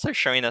it's also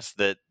showing us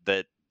that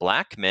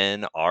black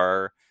men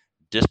are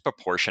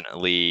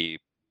disproportionately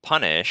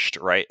punished,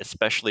 right?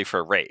 Especially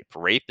for rape.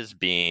 Rape is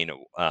being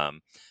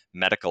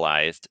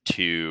medicalized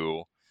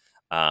to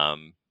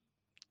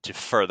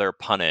further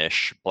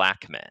punish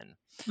black men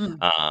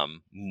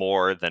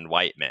more than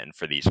white men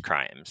for these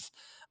crimes.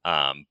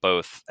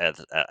 Both at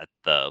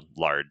the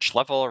large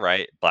level,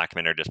 right? Black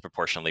men are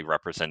disproportionately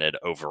represented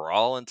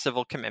overall in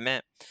civil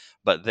commitment,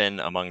 but then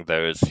among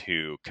those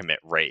who commit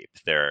rape,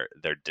 they're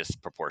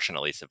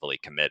disproportionately civilly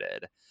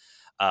committed.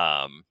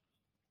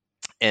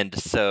 And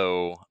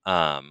so,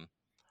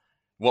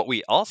 what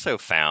we also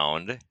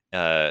found,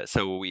 I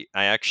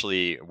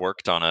actually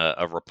worked on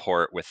a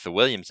report with the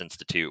Williams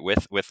Institute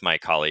with my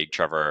colleague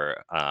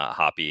Trevor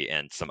Hoppe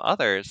and some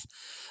others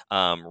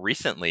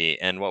recently,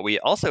 and what we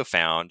also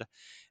found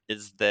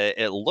is that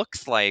it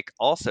looks like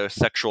also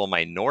sexual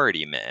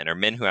minority men, or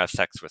men who have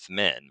sex with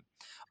men,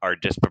 are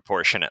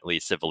disproportionately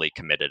civilly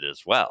committed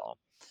as well.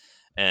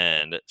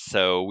 And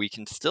so we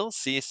can still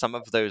see some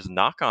of those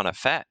knock-on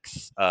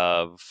effects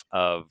of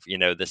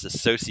this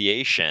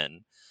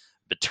association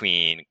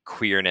between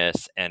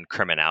queerness and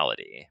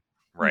criminality,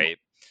 right?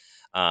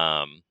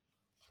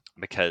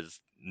 Because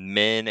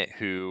men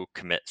who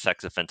commit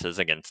sex offenses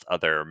against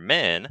other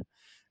men,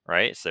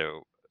 right?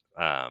 So,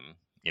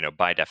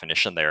 by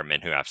definition, they are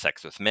men who have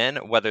sex with men.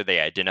 Whether they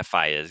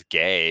identify as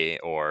gay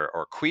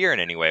or queer in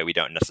any way, we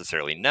don't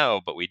necessarily know,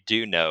 but we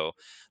do know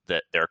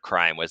that their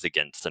crime was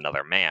against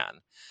another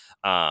man.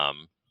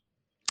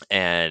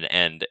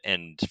 And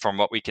from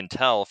what we can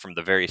tell from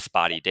the very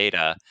spotty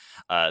data,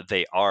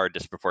 they are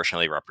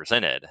disproportionately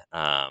represented.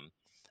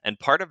 And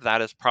part of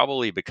that is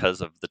probably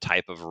because of the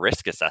type of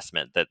risk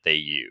assessment that they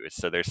use.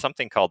 So there's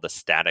something called the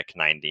Static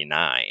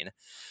 99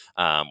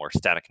 or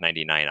Static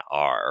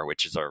 99R,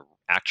 which is a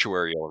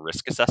actuarial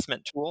risk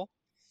assessment tool.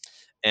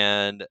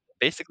 And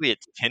basically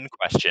it's 10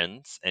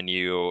 questions and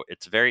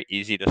it's very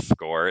easy to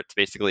score. It's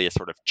basically a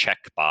sort of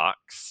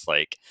checkbox,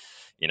 like,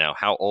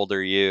 how old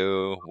are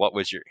you?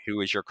 Who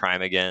was your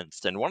crime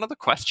against? And one of the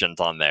questions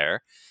on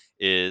there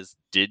is,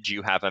 did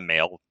you have a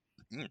male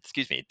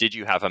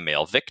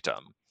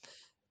victim?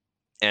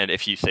 And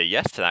if you say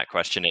yes to that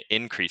question, it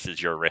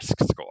increases your risk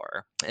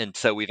score. And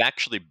so we've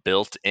actually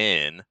built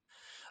in,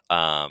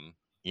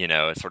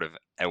 sort of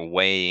a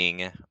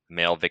weighing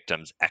male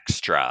victims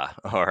extra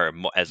or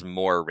as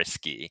more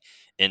risky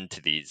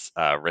into these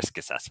risk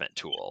assessment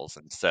tools.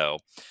 And so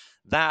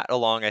that,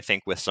 along, I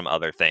think, with some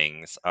other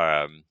things,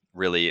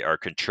 really are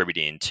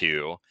contributing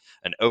to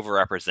an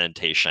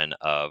overrepresentation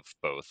of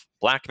both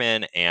black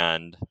men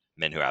and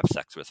men who have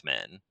sex with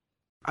men.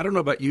 I don't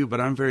know about you,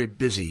 but I'm very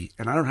busy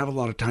and I don't have a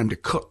lot of time to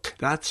cook.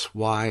 That's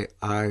why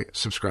I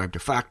subscribe to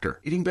Factor.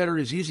 Eating better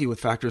is easy with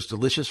Factor's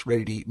delicious,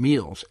 ready-to-eat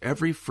meals.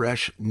 Every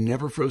fresh,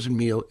 never frozen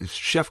meal is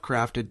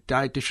chef-crafted,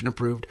 dietitian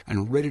approved,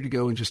 and ready to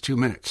go in just 2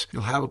 minutes.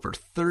 You'll have over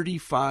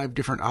 35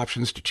 different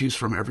options to choose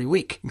from every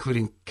week,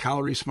 including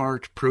Calorie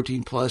Smart,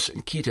 Protein Plus,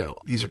 and Keto.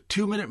 These are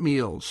 2-minute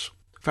meals.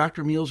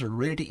 Factor meals are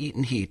ready to eat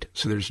and heat,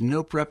 so there's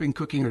no prepping,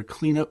 cooking, or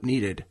cleanup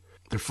needed.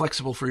 They're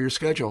flexible for your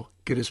schedule.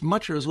 Get as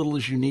much or as little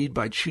as you need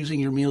by choosing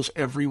your meals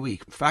every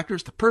week. Factor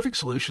is the perfect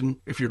solution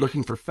if you're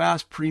looking for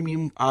fast,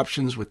 premium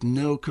options with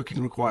no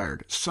cooking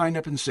required. Sign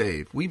up and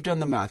save. We've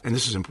done the math, and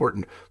this is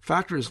important.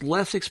 Factor is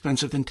less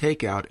expensive than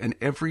takeout, and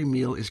every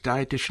meal is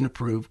dietitian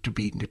approved to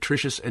be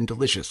nutritious and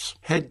delicious.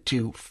 Head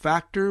to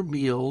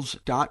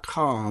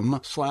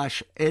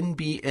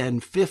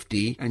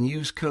factormeals.com/NBN50 and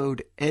use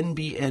code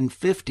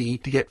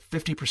NBN50 to get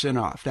 50%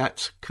 off.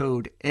 That's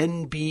code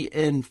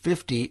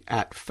NBN50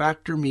 at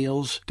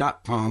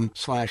factormeals.com/NBN50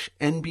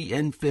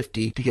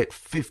 to get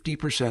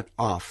 50%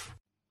 off.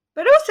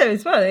 But also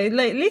as well, it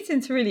leads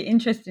into really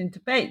interesting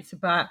debates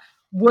about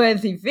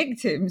worthy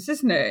victims,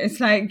 doesn't it?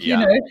 It's like,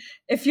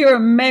 if you're a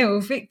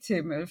male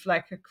victim of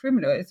like a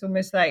criminal, it's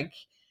almost like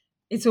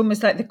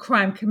the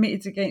crime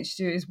committed against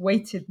you is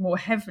weighted more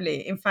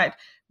heavily. In fact,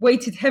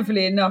 weighted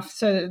heavily enough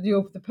so that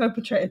the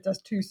perpetrator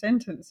does 2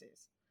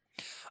 sentences.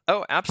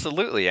 Oh,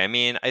 absolutely. I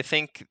mean, I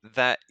think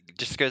that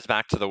just goes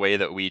back to the way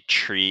that we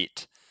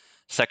treat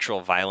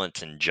sexual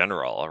violence in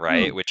general,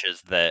 right? Mm, Which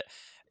is that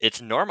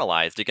it's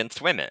normalized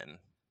against women,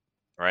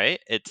 right?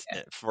 It's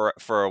yeah.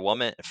 for a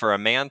woman, for a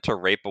man to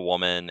rape a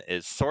woman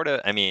is sort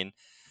of, I mean,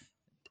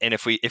 and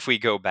if we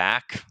go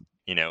back,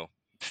 you know,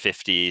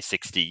 50,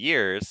 60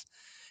 years,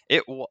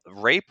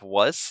 rape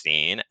was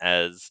seen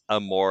as a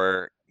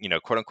more,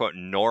 quote unquote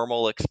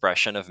normal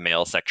expression of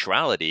male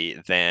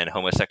sexuality than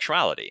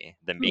homosexuality,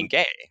 than being Mm,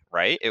 gay,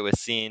 right? It was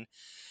seen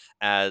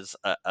as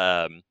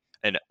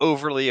an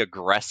overly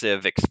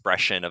aggressive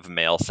expression of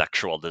male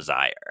sexual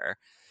desire,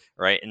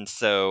 right? And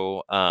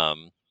so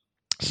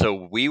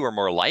we were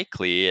more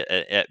likely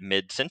at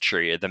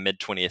mid-century, the mid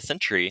 20th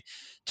century,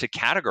 to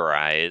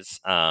categorize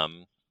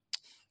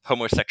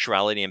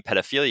homosexuality and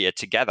pedophilia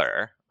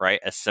together, right,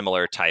 as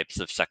similar types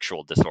of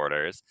sexual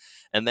disorders,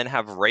 and then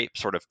have rape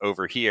sort of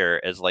over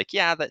here as like,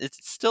 yeah, that it's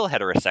still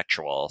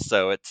heterosexual,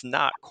 so it's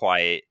not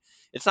quite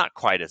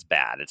as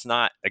bad. It's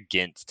not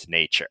against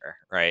nature,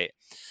 right?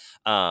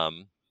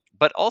 Um,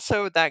 but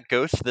also that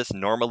goes to this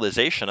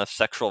normalization of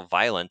sexual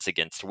violence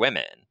against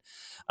women.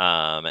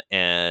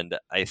 And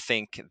I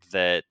think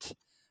that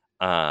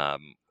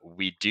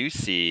we do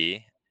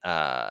see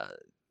uh,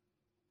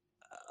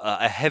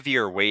 a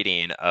heavier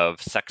weighting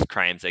of sex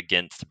crimes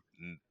against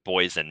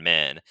boys and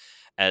men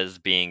as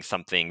being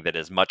something that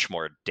is much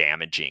more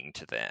damaging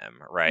to them,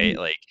 right? mm,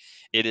 Like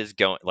it is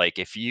going, like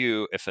if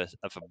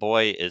a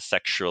boy is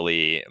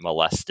sexually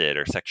molested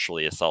or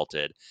sexually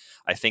assaulted,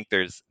 I think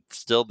there's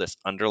still this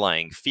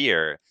underlying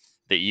fear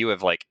that you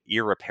have like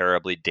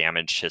irreparably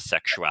damaged his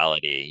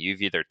sexuality.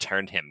 You've either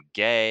turned him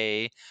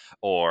gay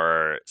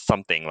or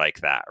something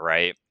like that,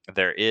 right?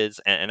 There is,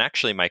 and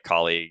actually my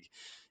colleague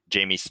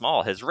Jamie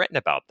Small has written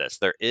about this.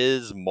 There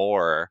is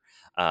more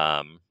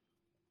um,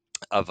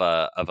 of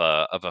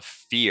a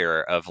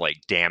fear of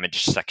like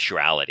damaged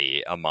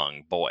sexuality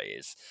among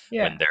boys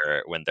yeah.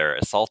 when they're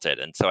assaulted,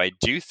 and so I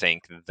do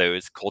think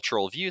those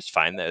cultural views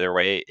find their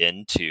way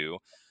into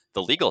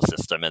the legal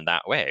system in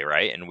that way,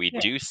 right? And we Yeah.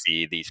 do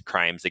see these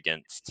crimes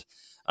against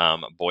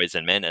boys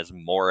and men as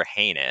more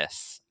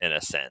heinous in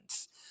a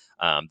sense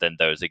than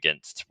those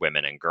against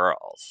women and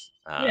girls.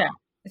 Yeah.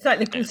 It's like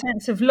the And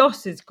sense of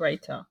loss is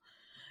greater.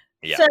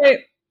 yeah, So,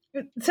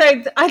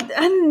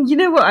 and you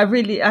know what?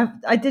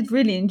 I did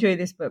really enjoy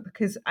this book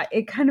because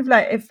it kind of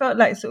like, it felt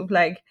like sort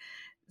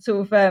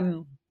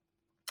of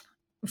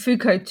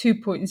Foucault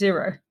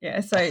 2.0. Yeah.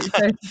 So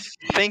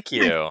thank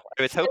you.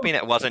 I was hoping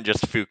it wasn't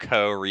just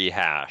Foucault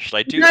rehashed.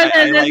 I do. no, no,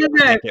 I no, like no, to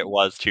no. think it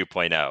was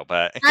 2.0,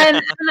 but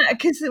And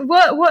because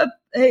what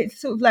it's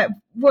sort of like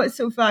what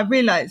sort of I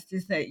realized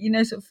is that,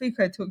 sort of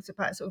Foucault talks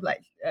about sort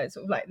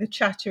of like the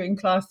chattering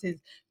classes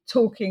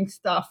talking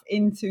stuff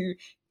into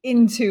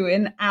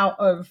and out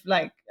of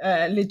like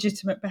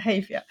legitimate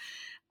behavior.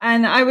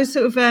 And I was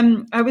sort of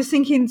I was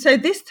thinking, so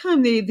this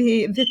time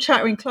the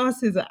chattering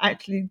classes are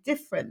actually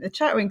different. The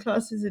chattering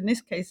classes in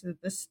this case are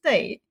the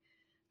state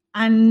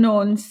and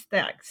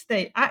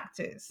non-state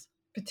actors,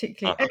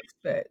 particularly uh-huh.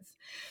 experts.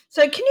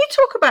 So, can you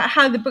talk about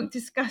how the book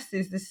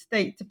discusses the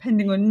state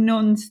depending on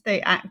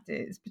non-state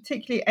actors,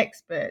 particularly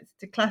experts,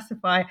 to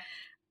classify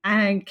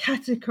and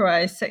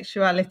categorize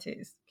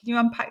sexualities? Can you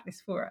unpack this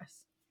for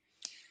us?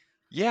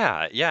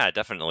 Yeah,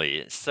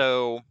 definitely.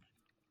 So,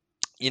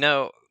 you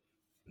know,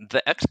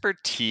 the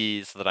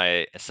expertise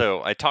I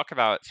talk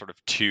about sort of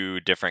two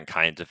different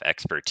kinds of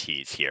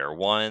expertise here.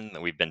 One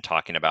that we've been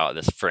talking about,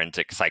 this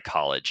forensic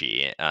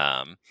psychology,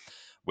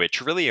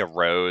 which really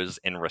arose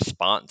in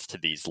response to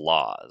these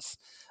laws.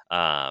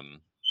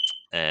 Um,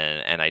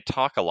 and I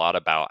talk a lot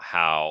about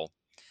how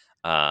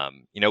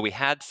we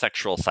had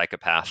sexual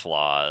psychopath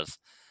laws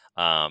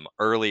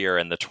earlier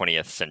in the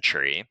 20th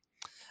century,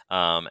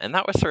 and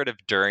that was sort of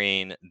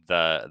during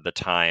the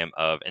time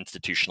of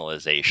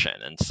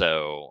institutionalization, and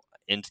so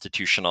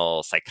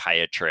institutional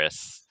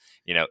psychiatrists,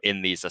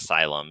 in these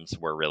asylums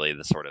were really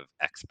the sort of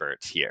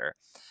experts here.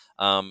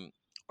 Um,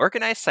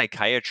 Organized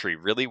psychiatry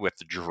really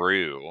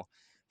withdrew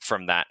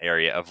from that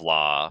area of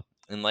law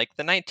in like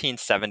the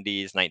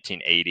 1970s,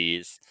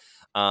 1980s.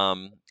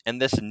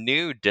 And this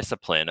new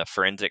discipline of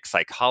forensic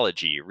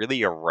psychology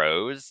really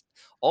arose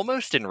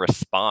almost in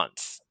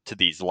response to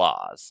these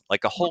laws.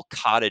 Like a whole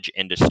cottage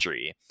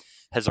industry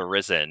has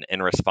arisen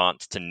in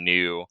response to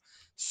new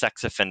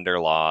sex offender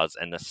laws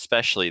and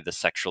especially the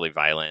sexually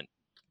violent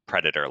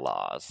predator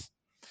laws,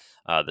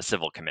 the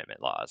civil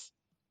commitment laws.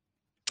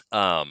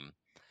 Um,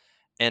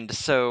 and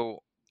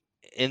so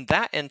in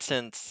that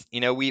instance,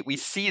 we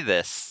see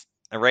this,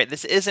 right?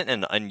 This isn't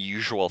an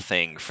unusual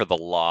thing for the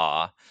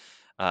law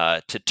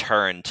to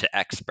turn to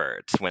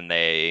experts when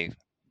they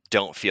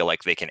don't feel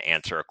like they can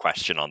answer a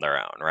question on their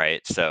own,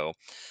 right?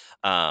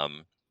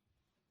 Um,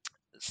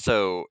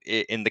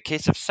 in the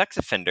case of sex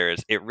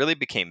offenders, it really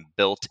became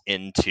built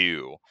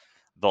into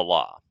the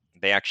law.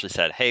 They actually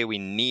said, hey, we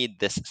need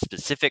this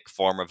specific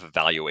form of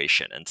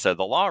evaluation. And so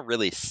the law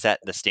really set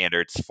the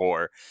standards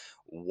for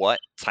what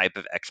type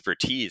of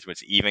expertise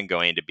was even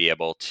going to be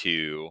able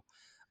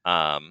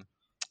um,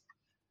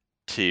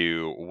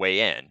 to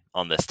weigh in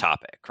on this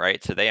topic,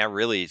 right? So they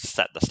really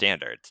set the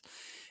standards.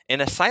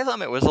 In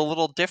asylum, it was a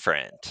little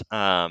different.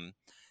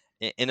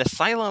 In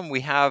asylum,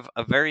 we have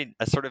a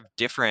sort of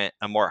different,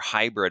 a more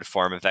hybrid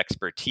form of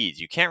expertise.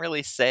 You can't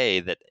really say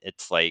that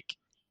it's like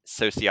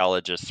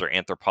sociologists or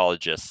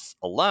anthropologists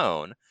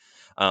alone,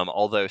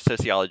 although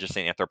sociologists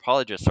and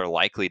anthropologists are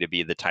likely to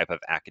be the type of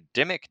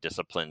academic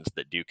disciplines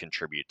that do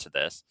contribute to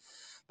this.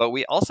 But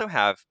we also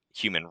have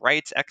human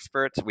rights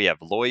experts, we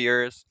have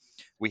lawyers,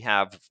 we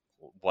have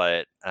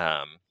what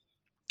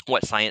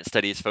what science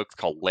studies folks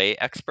call lay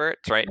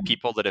experts, right?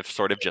 People that have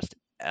sort of just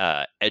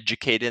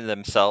educated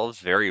themselves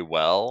very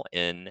well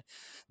in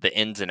the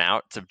ins and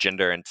outs of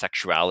gender and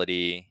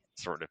sexuality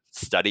sort of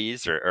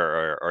studies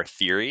or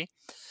theory.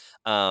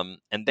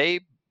 And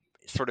they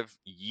sort of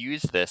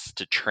use this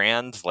to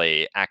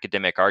translate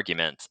academic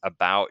arguments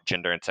about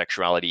gender and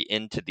sexuality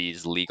into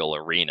these legal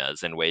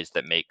arenas in ways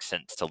that make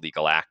sense to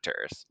legal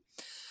actors.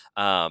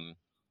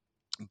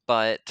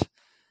 But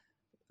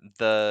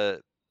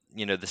the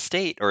the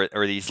state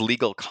or these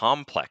legal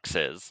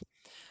complexes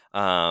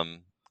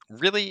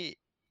really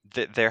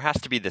there has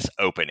to be this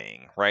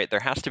opening, right? There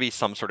has to be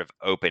some sort of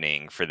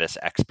opening for this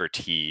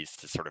expertise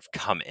to sort of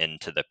come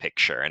into the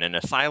picture. And in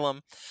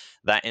asylum,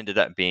 that ended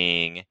up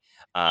being,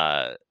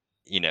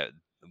 you know,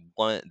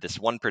 this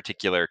one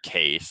particular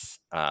case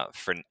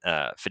for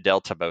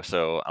Fidel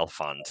Toboso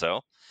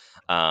Alfonso,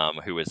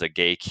 who was a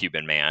gay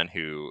Cuban man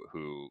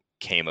who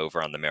came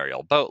over on the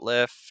Mariel boat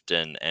lift,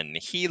 and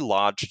he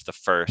lodged the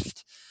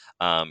first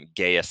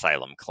gay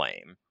asylum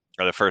claim,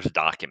 or the first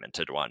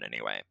documented one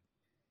anyway.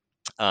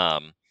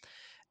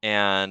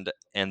 And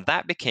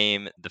that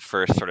became the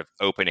first sort of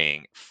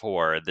opening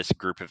for this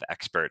group of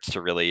experts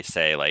to really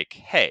say, like,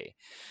 hey,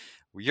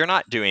 you're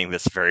not doing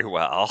this very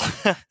well.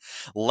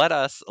 let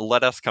us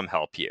come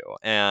help you.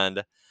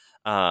 And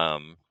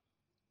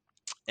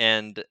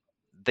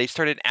they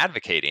started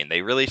advocating.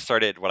 They really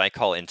started what I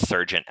call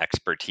insurgent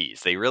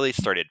expertise. They really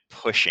started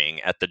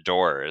pushing at the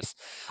doors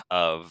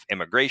of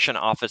immigration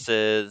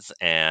offices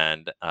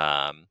and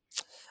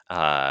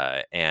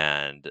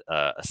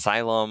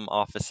asylum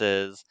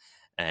offices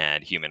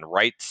and human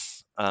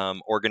rights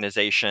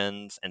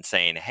organizations, and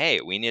saying,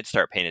 hey, we need to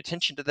start paying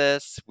attention to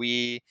this.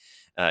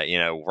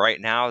 Right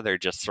now they're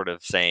just sort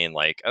of saying,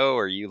 like, oh,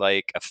 are you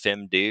like a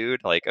femme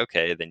dude? Like,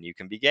 okay, then you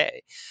can be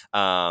gay.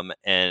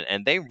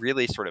 And they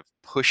really sort of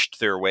pushed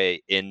their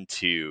way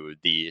into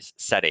these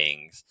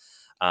settings,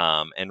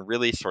 and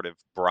really sort of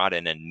brought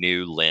in a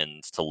new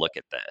lens to look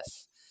at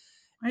this.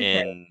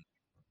 Okay.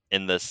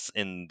 In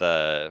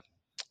the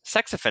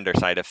sex offender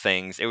side of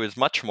things, it was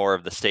much more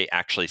of the state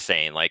actually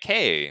saying, like,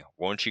 hey,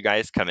 won't you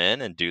guys come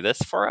in and do this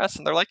for us?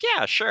 And they're like,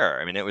 yeah,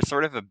 sure. I mean, it was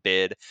sort of a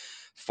bid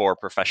for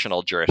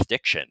professional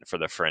jurisdiction for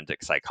the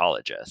forensic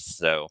psychologists.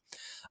 So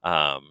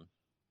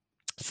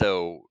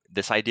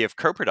this idea of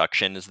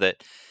co-production is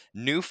that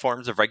new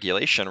forms of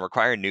regulation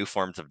require new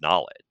forms of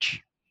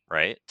knowledge,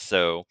 right?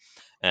 So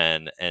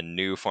and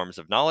new forms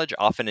of knowledge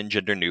often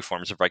engender new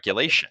forms of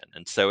regulation.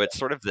 And so it's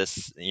sort of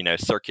this,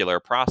 circular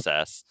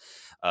process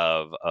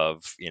of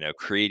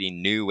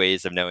creating new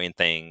ways of knowing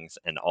things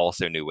and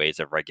also new ways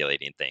of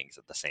regulating things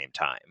at the same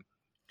time.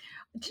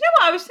 Do you know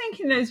what I was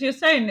thinking as you're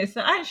saying this?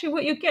 That actually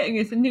what you're getting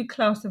is a new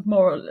class of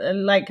moral,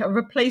 like a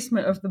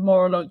replacement of the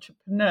moral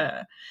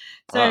entrepreneur.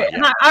 So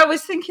Yeah. I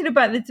was thinking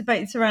about the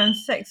debates around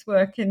sex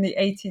work in the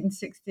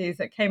 1860s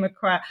that came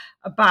about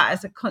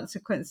as a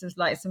consequence of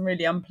like some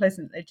really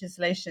unpleasant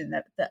legislation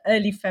that the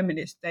early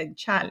feminists then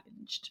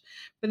challenged.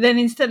 But then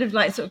instead of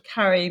like sort of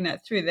carrying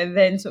that through, they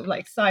then sort of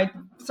like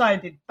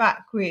sided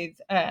back with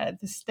the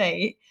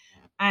state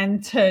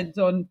and turned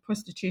on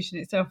prostitution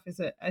itself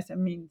as a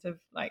means of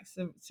like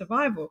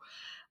survival.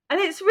 And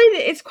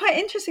it's quite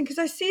interesting because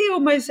I see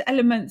almost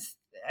elements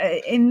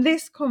in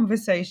this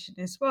conversation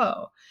as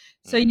well.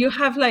 So you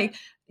have like,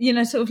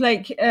 sort of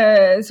like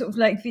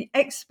the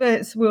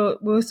experts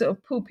will sort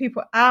of pull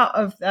people out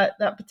of that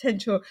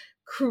potential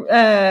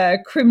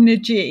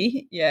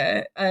criminology,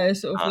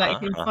 sort of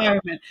like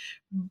environment.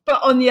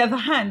 But on the other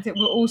hand, it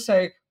will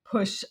also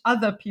push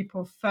other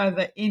people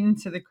further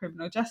into the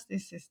criminal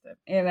justice system.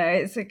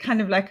 It's a kind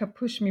of like a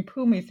push me,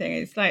 pull me thing.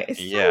 It's like, it's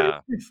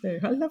so interesting.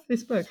 I love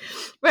this book.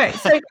 Right.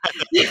 So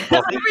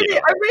Well,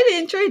 I really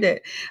enjoyed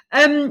it.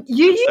 You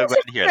use so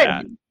glad to hear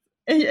that.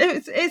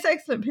 It's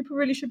excellent. People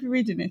really should be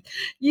reading it.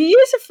 You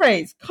use a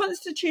phrase,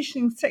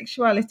 constituting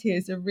sexuality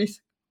as a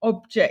risk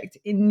object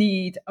in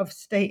need of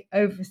state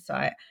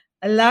oversight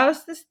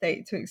allows the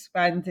state to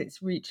expand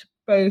its reach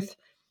both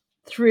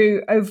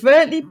through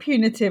overtly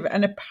punitive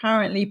and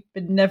apparently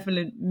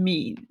benevolent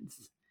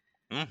means.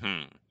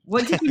 Mm-hmm.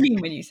 What did you mean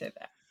when you said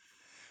that?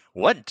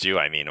 What do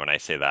I mean when I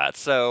say that?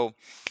 So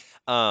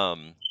what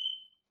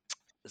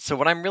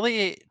I'm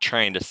really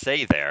trying to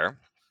say there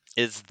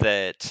is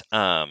that,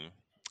 and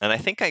I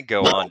think I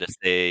go on to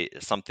say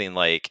something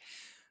like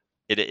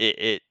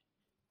it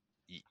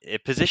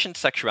positions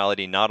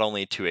sexuality not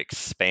only to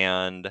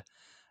expand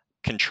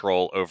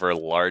control over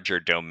larger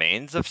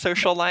domains of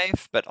social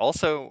life, but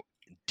also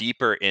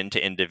deeper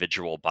into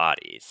individual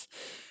bodies,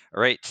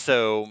 right?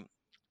 So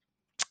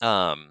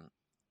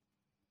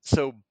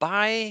So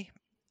by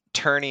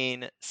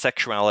turning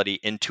sexuality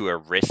into a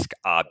risk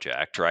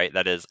object, right?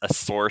 That is a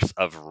source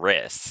of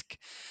risk.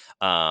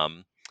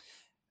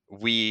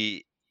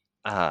 We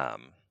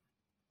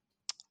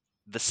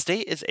the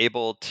state is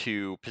able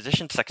to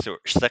position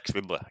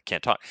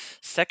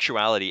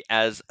sexuality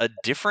as a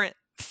different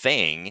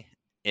thing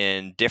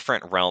in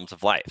different realms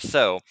of life.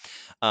 So,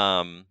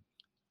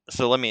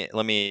 let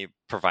me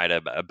provide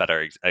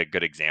a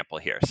good example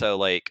here. So,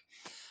 like,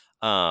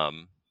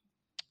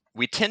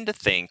 we tend to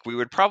think we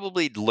would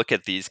probably look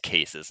at these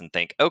cases and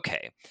think,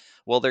 okay,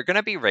 well, they're going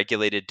to be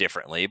regulated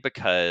differently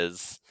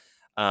because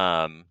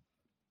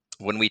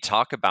when we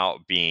talk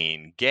about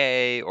being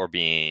gay or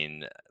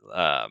being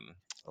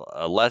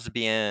a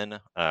lesbian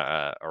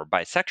or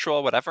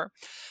bisexual, whatever,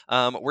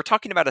 we're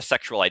talking about a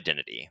sexual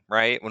identity,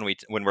 right? When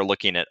we're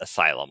looking at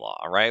asylum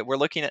law, right? We're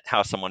looking at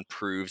how someone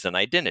proves an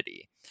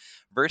identity.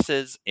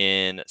 Versus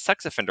in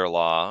sex offender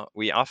law,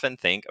 we often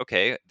think,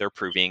 okay, they're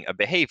proving a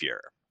behavior,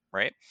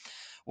 right?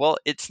 Well,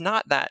 it's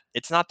not that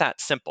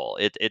simple.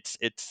 It's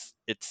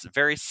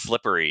very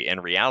slippery in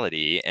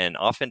reality, and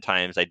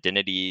oftentimes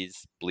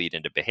identities bleed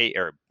into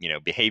behavior.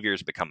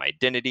 Behaviors become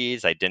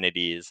identities.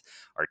 Identities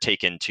are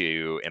taken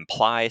to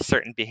imply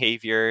certain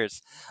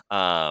behaviors.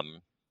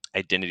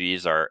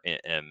 Identities are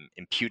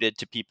imputed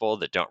to people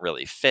that don't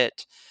really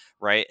fit,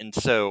 right? And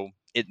so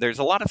there's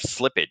a lot of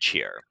slippage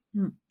here.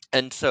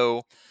 And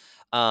so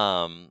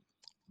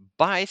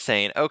by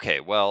saying, okay,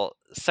 well,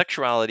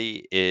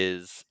 sexuality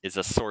is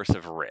a source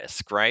of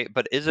risk, right?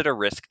 But is it a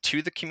risk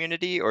to the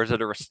community or is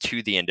it a risk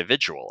to the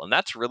individual? And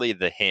that's really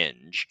the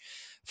hinge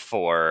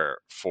for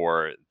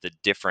the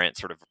different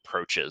sort of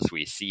approaches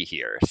we see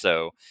here.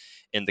 So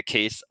in the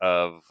case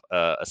of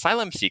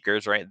asylum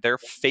seekers, right, their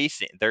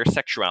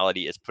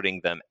sexuality is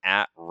putting them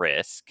at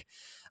risk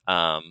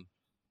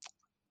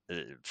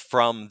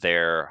from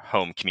their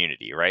home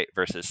community, right?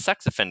 Versus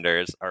sex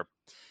offenders are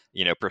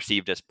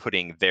perceived as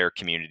putting their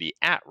community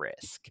at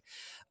risk.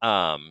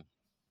 And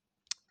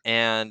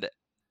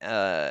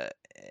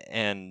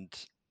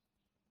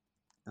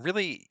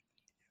really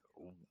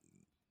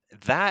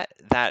that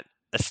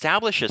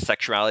establishes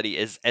sexuality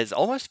as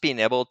almost being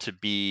able to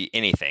be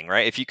anything,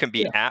 right? If you can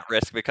be at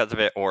risk because of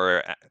it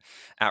or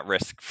at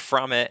risk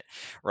from it,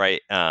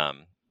 right?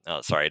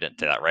 Oh, sorry, I didn't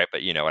say that right,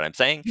 but you know what I'm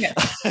saying. Yeah.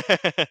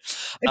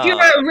 If you're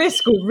at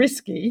risk or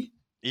risky,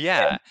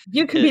 yeah,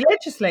 you can be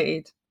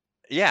legislated.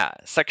 Yeah,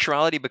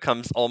 sexuality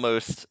becomes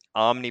almost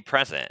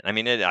omnipresent. I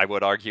mean, I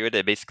would argue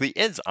it basically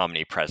is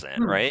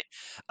omnipresent, right?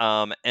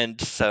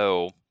 And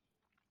so,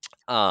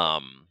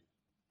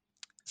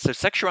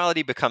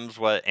 sexuality becomes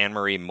what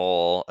Anne-Marie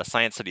Moll, a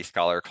science studies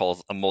scholar,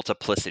 calls a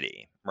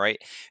multiplicity, right?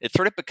 It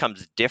sort of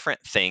becomes different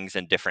things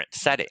in different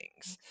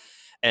settings.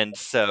 And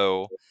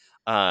so,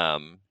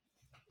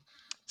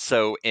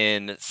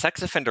 in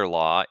sex offender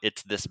law,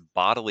 it's this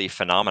bodily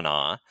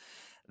phenomena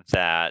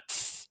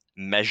that's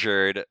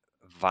measured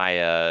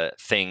via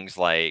things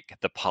like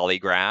the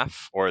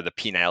polygraph or the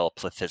penile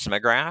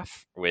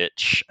plethysmograph,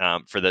 which,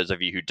 for those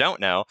of you who don't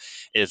know,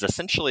 is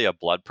essentially a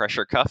blood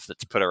pressure cuff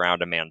that's put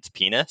around a man's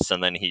penis,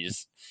 and then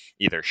he's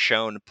either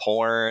shown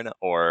porn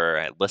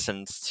or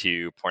listens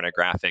to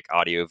pornographic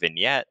audio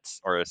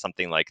vignettes or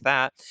something like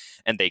that,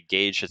 and they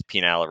gauge his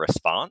penile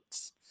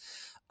response.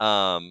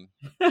 And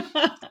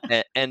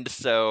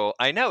so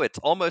I know it's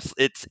almost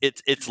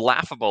it's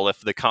laughable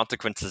if the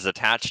consequences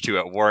attached to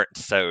it weren't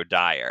so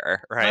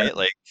dire, right?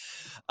 Like,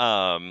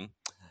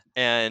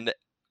 and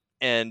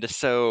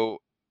so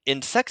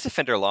in sex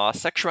offender law,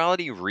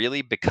 sexuality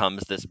really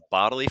becomes this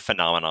bodily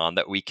phenomenon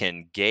that we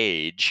can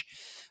gauge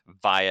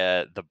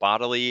via the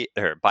bodily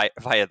or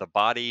via the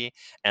body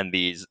and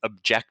these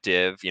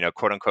objective,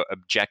 quote unquote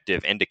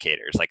objective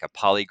indicators like a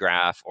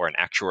polygraph or an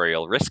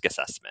actuarial risk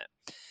assessment.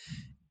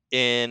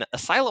 In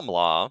asylum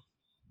law,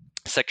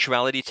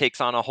 sexuality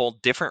takes on a whole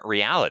different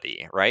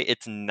reality, right?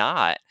 It's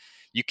not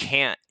you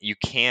can't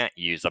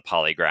use a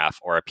polygraph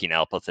or a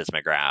penile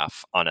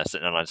plethysmograph on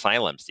an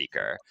asylum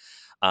seeker.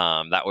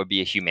 That would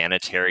be a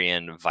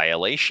humanitarian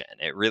violation.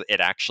 That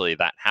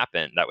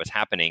was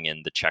happening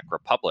in the Czech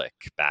Republic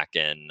back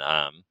in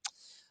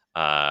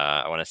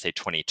I want to say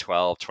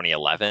 2012,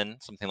 2011,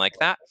 something like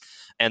that.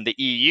 And the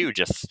EU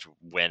just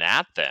went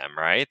at them,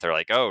 right? They're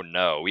like, oh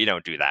no, we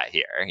don't do that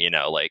here,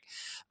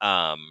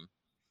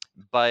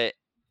 but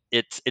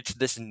it's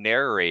this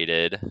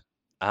narrated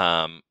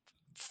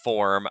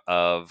form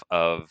of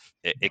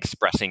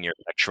expressing your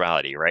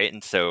sexuality, right?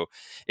 And so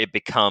it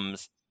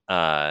becomes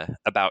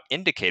about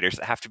indicators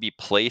that have to be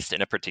placed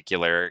in a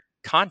particular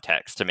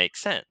context to make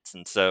sense.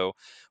 And so,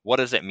 what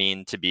does it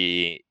mean to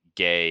be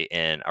gay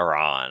in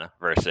Iran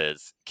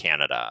versus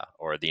Canada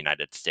or the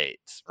United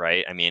States,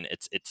 right? I mean,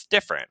 it's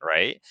different,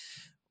 right?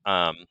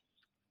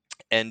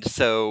 And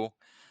so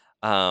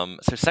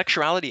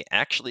sexuality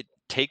actually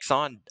takes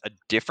on a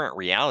different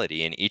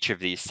reality in each of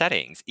these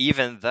settings,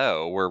 even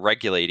though we're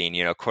regulating,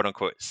 quote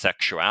unquote,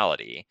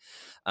 sexuality.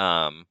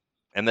 And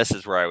this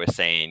is where I was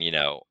saying,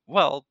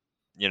 well,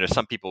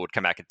 some people would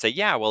come back and say,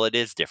 yeah, well, it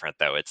is different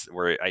though.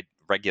 We're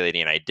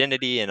regulating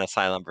identity in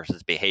asylum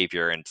versus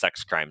behavior in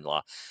sex crime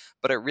law.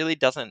 But it really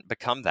doesn't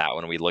become that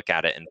when we look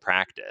at it in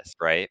practice,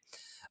 right?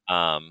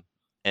 Um,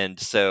 and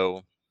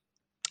so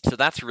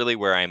that's really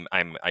where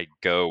I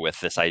go with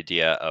this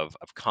idea of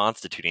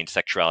constituting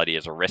sexuality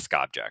as a risk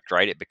object,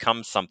 right? It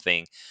becomes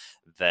something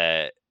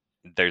that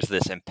there's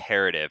this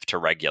imperative to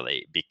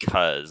regulate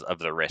because of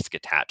the risk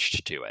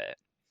attached to it.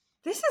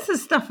 This is the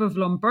stuff of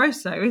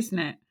Lombroso, isn't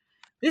it?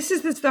 This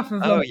is the stuff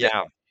of Oh Lombroso.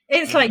 yeah.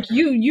 It's like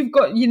you've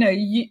got,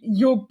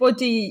 your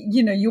body,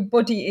 your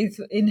body is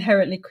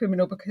inherently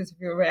criminal because of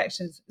your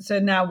reactions. So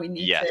now we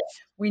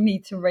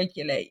need to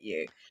regulate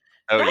you.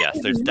 Oh That yes,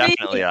 is there's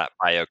definitely that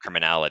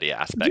biocriminality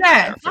aspect in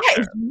there for that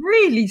sure. is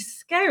really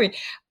scary.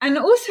 And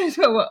also as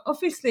well,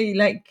 obviously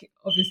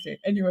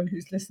anyone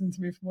who's listened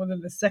to me for more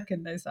than a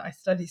second knows that I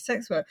study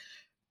sex work.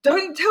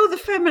 Don't tell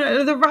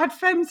the rad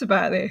femmes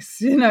about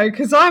this,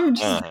 because I'm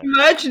just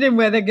imagining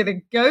where they're going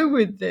to go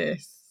with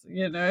this,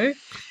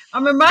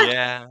 I'm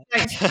imagining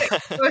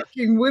sex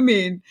working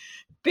women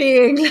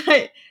being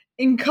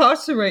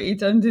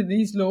incarcerated under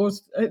these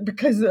laws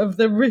because of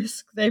the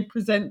risk they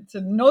present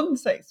to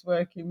non-sex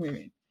working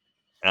women.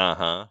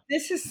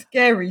 This is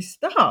scary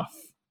stuff.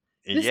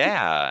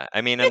 I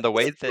mean, and the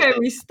way that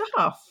scary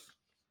stuff.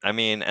 I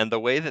mean, and the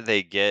way that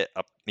they get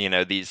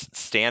these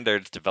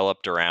standards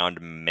developed around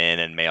men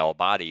and male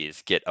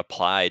bodies get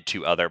applied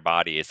to other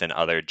bodies and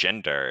other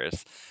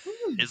genders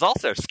is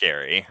also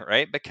scary,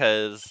 right?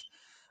 Because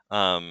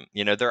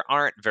there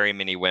aren't very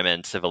many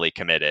women civilly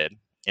committed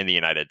in the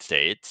United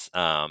States.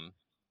 And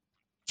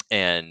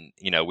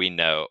we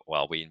know,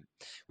 well, we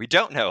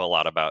don't know a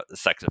lot about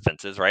sex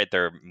offenses, right?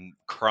 They're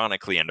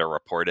chronically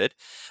underreported.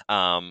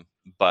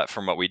 But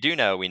from what we do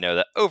know, we know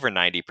that over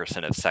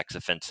 90% of sex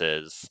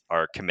offenses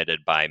are committed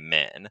by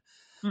men,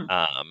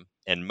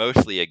 and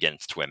mostly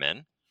against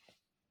women,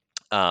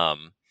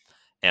 and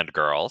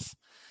girls.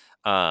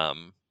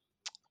 But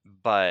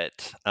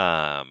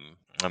oh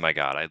my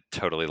God, I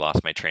totally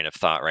lost my train of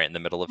thought right in the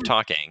middle of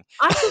talking.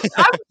 I was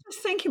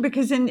just thinking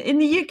because in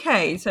the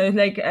UK, so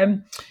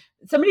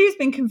somebody who's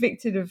been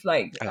convicted of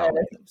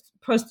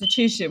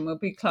prostitution will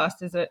be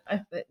classed as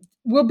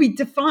will be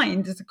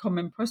defined as a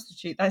common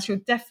prostitute. That's your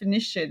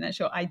definition. That's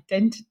your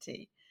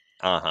identity.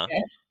 Yeah?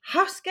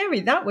 How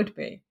scary that would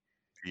be.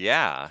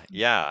 Yeah.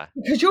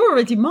 Because you're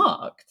already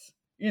marked,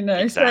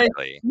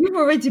 Exactly. So you've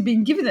already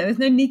been given that. There's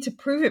no need to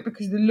prove it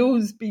because the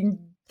law's being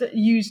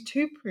used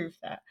to prove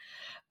that.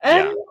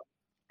 So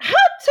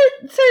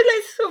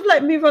let's sort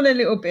of move on a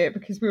little bit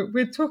because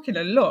we're talking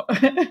a lot.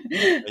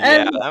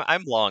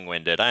 I'm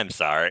long-winded. I'm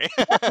sorry.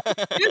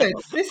 Good.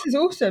 This is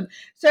awesome.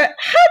 So how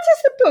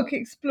does the book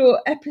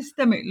explore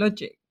epistemic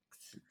logics?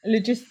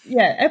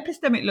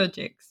 Epistemic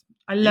logics.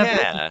 I love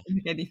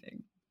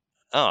anything.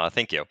 Oh,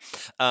 thank you.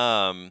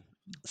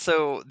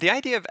 So the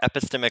idea of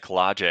epistemic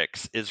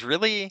logics is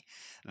really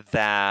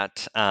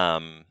that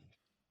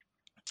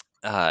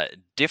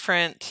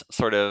different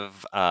sort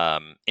of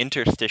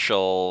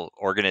interstitial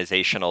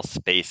organizational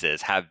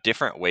spaces have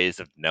different ways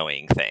of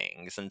knowing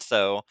things. And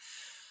so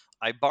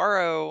I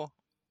borrow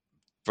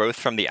both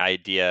from the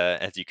idea,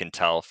 as you can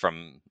tell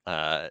from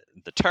the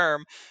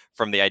term,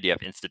 from the idea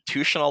of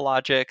institutional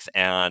logics,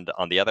 and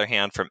on the other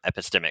hand, from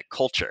epistemic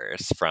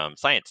cultures from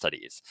science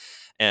studies.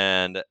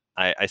 And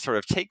I sort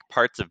of take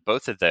parts of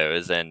both of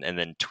those and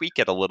then tweak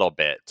it a little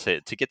bit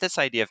to get this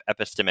idea of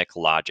epistemic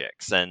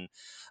logics. And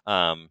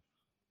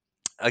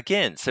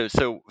again,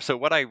 so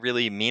what I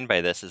really mean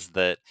by this is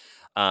that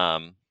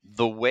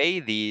the way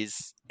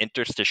these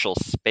interstitial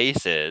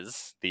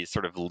spaces, these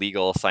sort of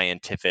legal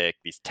scientific,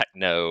 these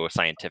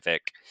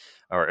techno-scientific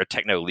or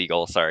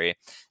techno-legal,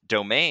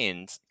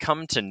 domains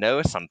come to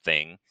know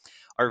something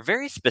are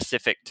very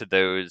specific to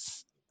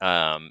those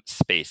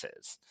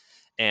spaces.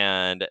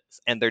 And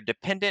they're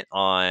dependent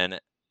on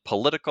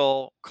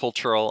political,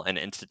 cultural, and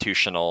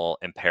institutional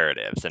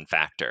imperatives and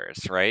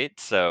factors, right?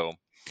 So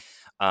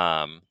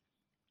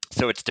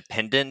it's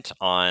dependent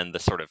on the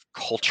sort of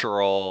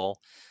cultural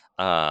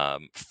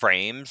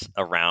frames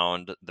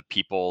around the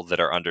people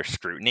that are under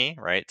scrutiny,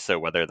 right? So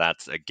whether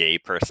that's a gay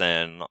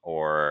person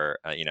or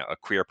a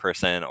queer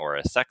person or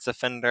a sex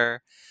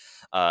offender,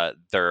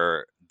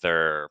 they're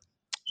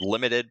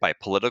limited by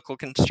political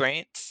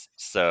constraints.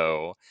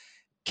 So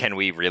can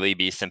we really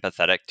be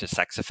sympathetic to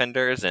sex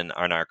offenders in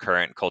our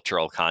current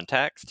cultural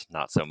context?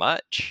 Not so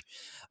much.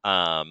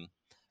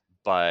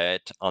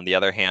 But on the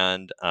other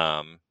hand,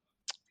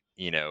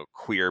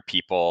 queer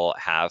people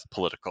have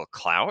political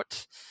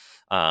clout.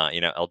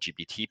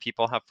 LGBT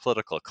people have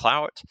political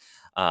clout,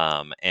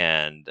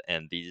 and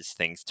these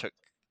things took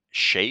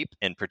shape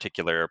in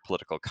particular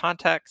political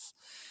contexts.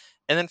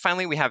 And then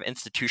finally, we have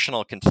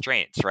institutional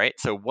constraints, right?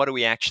 So what do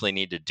we actually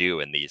need to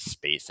do in these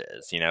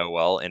spaces?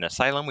 Well, in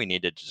asylum, we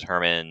need to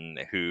determine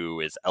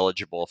who is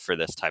eligible for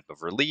this type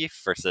of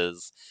relief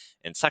versus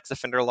in sex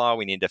offender law,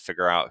 we need to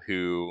figure out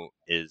who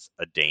is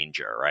a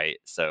danger, right?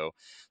 So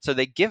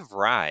they give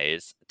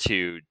rise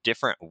to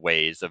different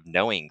ways of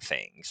knowing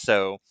things.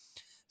 So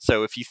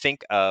if you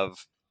think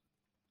of,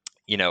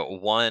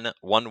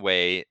 one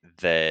way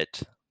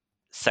that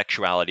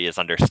sexuality is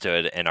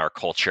understood in our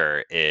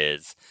culture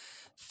is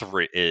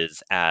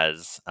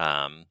as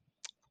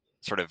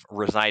sort of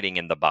residing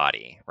in the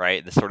body,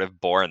 right? The sort of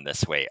born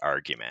this way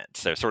argument.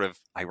 So sort of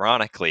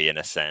ironically, in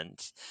a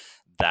sense,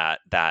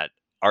 that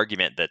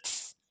argument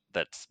that's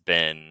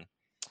been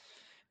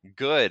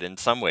good in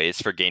some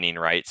ways for gaining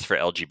rights for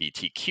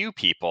LGBTQ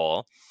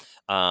people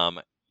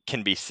um,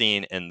 can be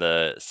seen in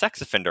the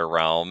sex offender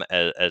realm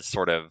as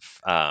sort of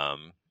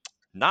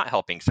not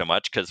helping so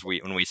much, because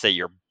when we say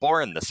you're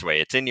born this way,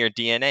 it's in your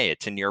DNA,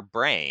 it's in your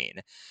brain.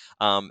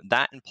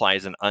 That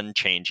implies an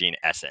unchanging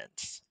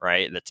essence,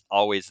 right? That's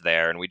always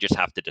there, and we just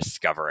have to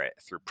discover it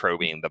through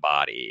probing the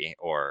body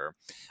or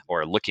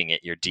looking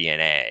at your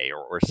DNA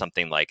or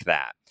something like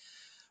that.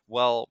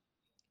 Well,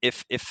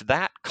 if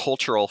that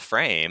cultural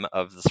frame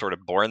of the sort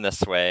of born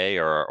this way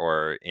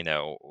or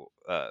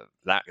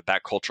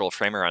that cultural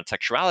frame around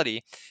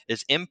sexuality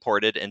is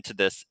imported into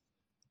this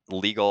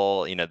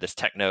legal, this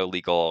techno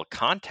legal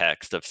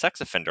context of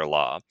sex offender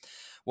law,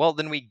 well,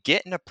 then we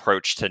get an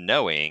approach to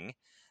knowing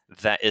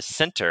that is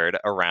centered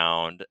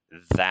around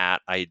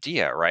that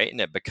idea, right?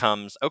 And it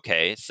becomes,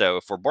 okay, so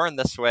if we're born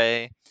this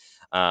way,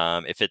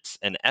 if it's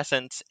an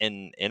essence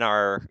in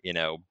our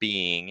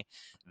being,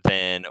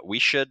 then we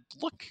should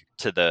look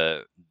to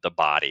the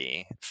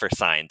body for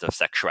signs of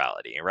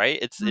sexuality, right?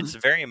 It's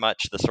very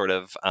much the sort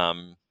of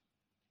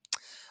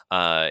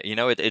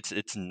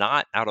it's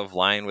not out of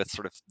line with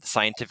sort of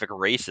scientific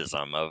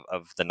racism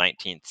of the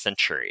 19th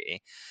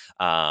century,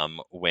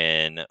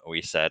 when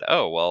we said,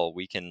 oh, well,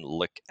 we can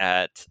look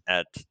at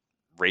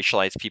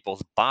racialized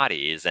people's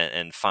bodies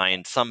and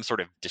find some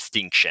sort of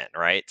distinction,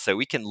 right? So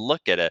we can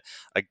look at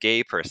a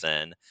gay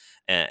person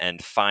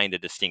and find a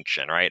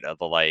distinction, right? Of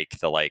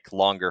the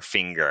longer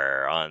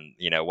finger on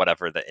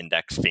whatever the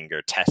index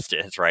finger test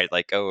is, right?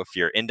 Like, oh, if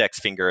your index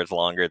finger is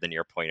longer than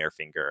your pointer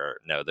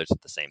finger, no, they're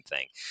the same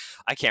thing.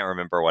 I can't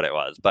remember what it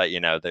was, but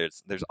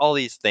there's all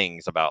these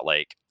things about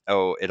like,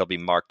 oh, it'll be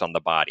marked on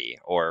the body,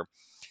 or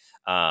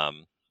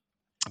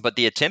but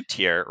the attempt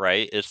here,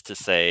 right, is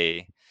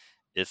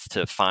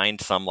to find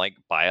some like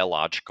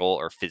biological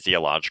or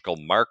physiological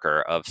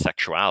marker of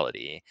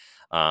sexuality.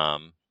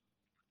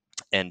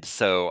 And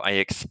so I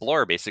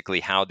explore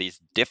basically how these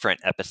different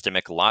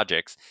epistemic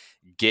logics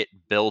get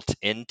built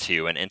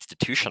into and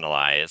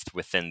institutionalized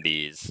within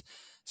these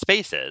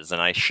spaces. And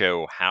I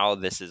show how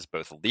this is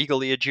both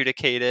legally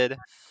adjudicated,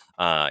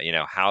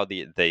 how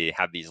they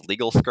have these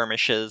legal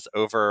skirmishes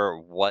over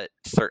what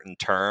certain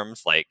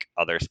terms like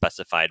other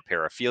specified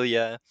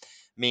paraphilia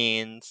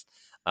means.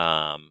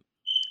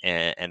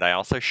 And I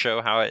also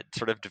show how it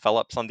sort of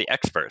develops on the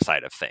expert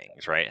side of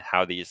things, right?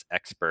 How these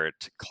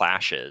expert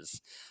clashes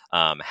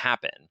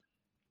happen.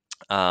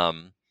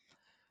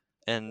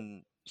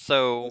 And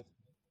so,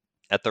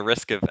 at the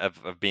risk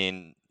of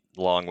being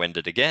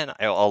long-winded again,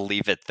 I'll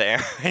leave it there.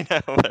 I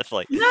know it's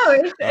like No,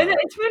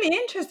 it's really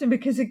interesting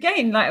because,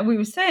 again, like we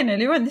were saying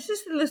earlier on, this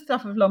is the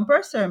stuff of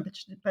Lombroso and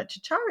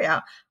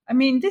Bhattacharya. I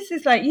mean, this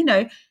is like,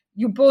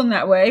 you're born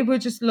that way, we'll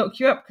just lock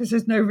you up because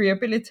there's no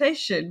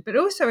rehabilitation. But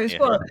also as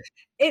well,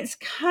 it's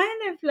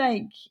kind of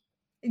like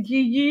you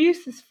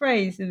use this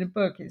phrase in the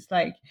book. It's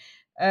like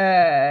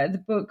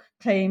the book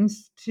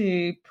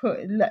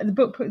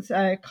puts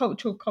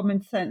cultural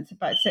common sense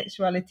about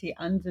sexuality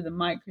under the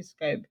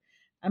microscope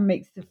and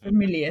makes the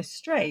familiar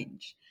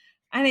strange.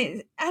 And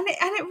it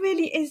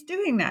really is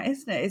doing that,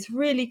 isn't it? It's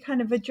really kind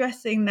of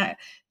addressing that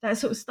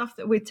sort of stuff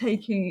that we're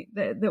taking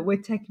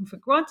for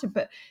granted,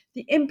 but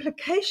the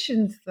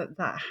implications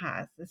that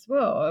has as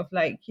well, of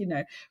like,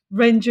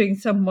 rendering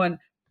someone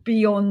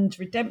beyond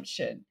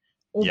redemption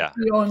or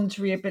beyond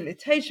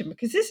rehabilitation,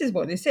 because this is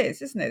what this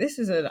is, isn't it? This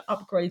is an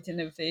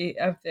upgrading of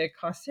the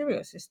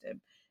carceral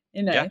system.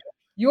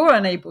 You're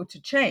unable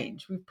to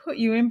change. We've put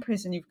you in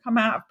prison. You've come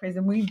out of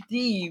prison. We've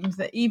deemed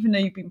that even though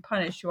you've been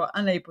punished, you are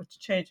unable to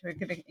change. We're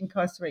going to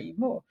incarcerate you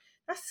more.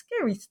 That's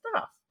scary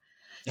stuff.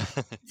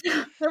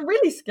 That's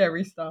really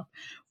scary stuff.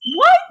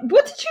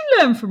 What did you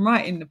learn from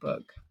writing the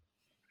book?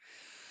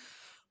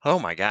 Oh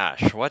my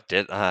gosh, what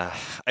did I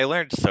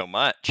learned so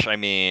much. I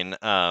mean,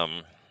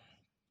 I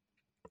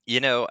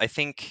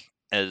think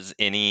as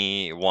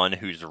anyone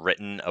who's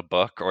written a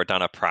book or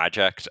done a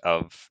project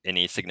of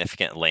any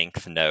significant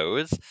length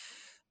knows,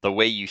 the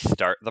way you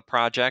start the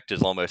project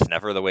is almost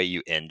never the way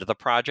you end the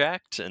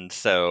project. And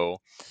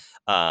so,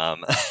 I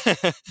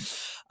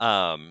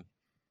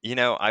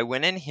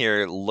went in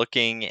here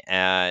looking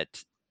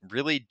at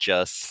really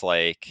just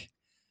like,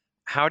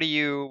 how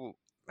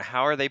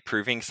are they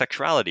proving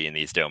sexuality in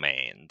these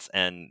domains?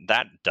 And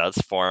that does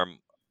form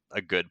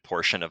a good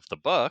portion of the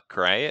book,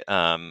 right?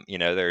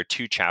 There are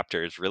 2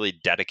 chapters really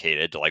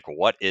dedicated to like,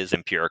 what is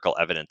empirical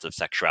evidence of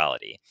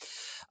sexuality?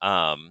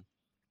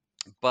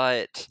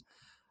 But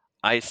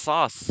I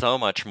saw so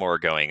much more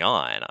going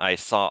on. I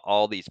saw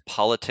all these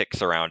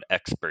politics around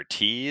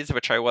expertise,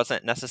 which I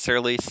wasn't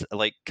necessarily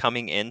like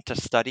coming in to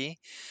study.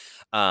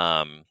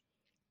 I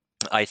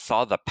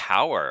saw the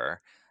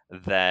power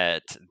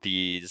that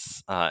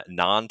these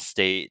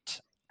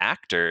non-state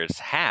actors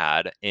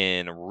had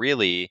in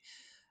really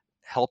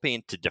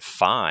helping to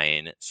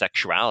define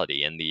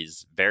sexuality in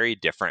these very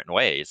different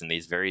ways, in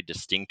these very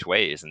distinct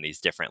ways, in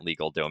these different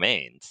legal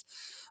domains.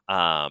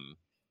 I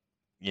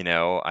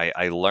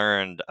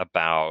learned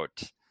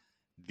about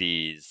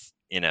these,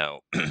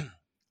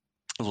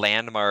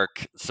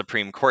 landmark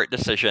Supreme Court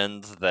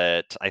decisions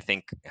that I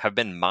think have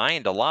been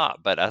mined a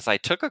lot. But as I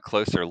took a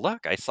closer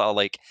look, I saw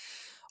like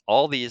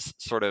all these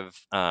sort of,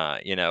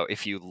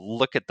 if you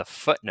look at the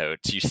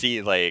footnotes, you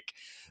see like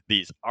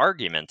these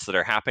arguments that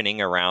are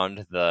happening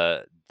around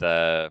the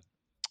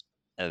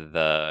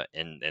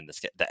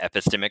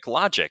epistemic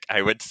logic,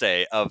 I would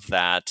say, of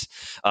that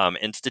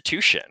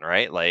institution,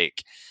 right?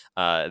 Like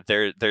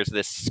there's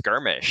this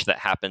skirmish that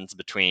happens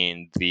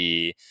between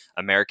the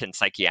American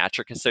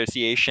Psychiatric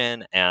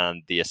Association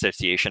and the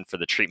Association for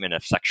the Treatment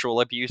of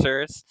Sexual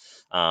Abusers,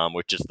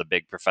 which is the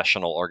big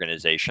professional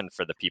organization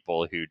for the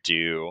people who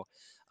do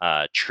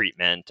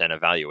treatment and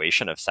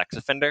evaluation of sex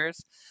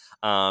offenders.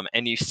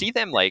 And you see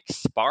them like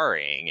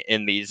sparring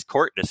in these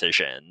court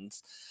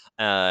decisions.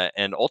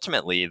 And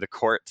ultimately, the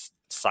courts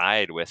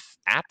side with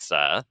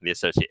ATSA,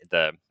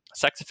 the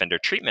sex offender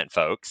treatment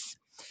folks,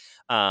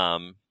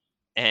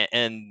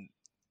 and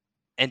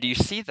you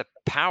see the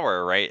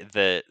power, right,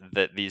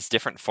 that these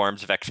different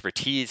forms of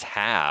expertise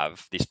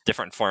have, these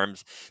different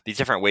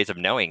ways of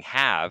knowing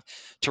have,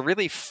 to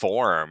really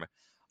form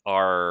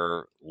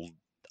our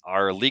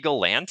legal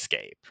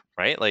landscape,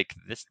 right? Like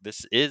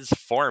this is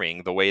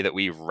forming the way that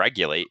we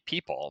regulate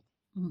people.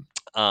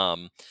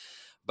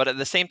 But at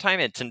the same time,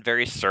 it's in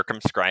very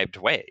circumscribed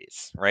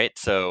ways, right?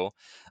 So,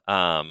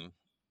 the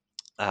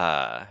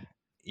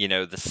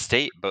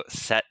state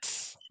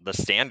sets the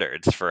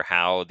standards for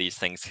how these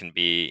things can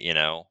be,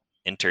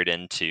 entered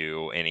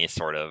into any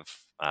sort of,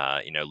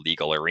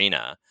 legal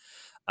arena.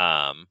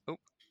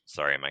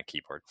 Sorry, my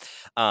keyboard.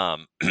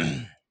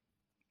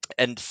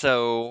 And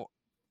so,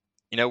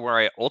 where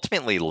I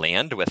ultimately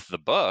land with the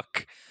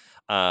book,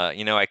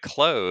 I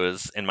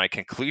close in my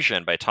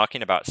conclusion by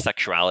talking about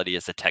sexuality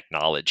as a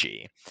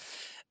technology.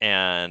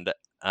 And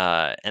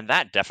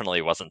that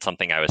definitely wasn't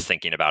something I was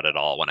thinking about at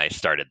all when I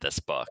started this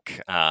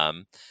book.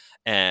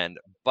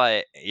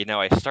 But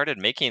I started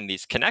making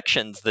these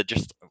connections that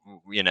just,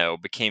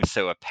 became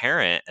so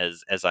apparent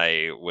as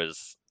I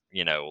was,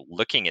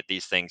 looking at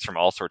these things from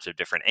all sorts of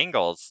different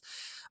angles.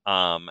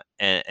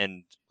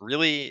 And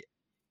really,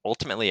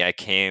 ultimately, I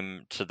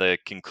came to the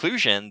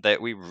conclusion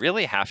that we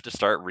really have to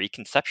start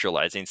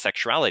reconceptualizing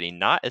sexuality,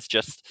 not as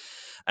just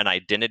an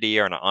identity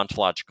or an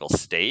ontological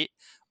state,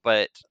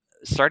 but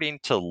starting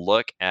to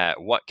look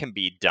at what can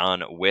be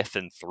done with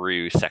and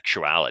through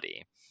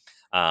sexuality,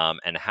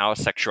 and how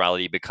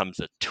sexuality becomes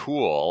a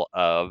tool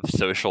of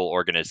social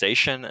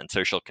organization and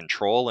social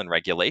control and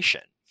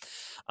regulation.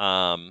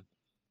 And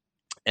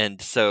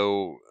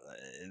so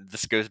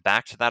this goes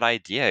back to that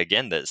idea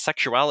again that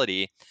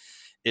sexuality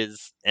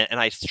is, and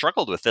I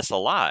struggled with this a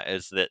lot,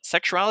 is that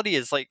sexuality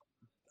is like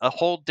a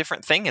whole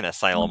different thing in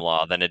asylum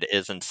law than it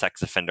is in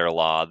sex offender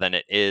law, than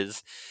it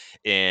is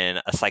in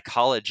a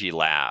psychology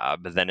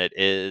lab, than it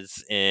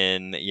is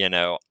in,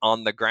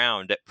 on the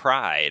ground at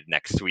Pride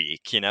next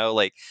week,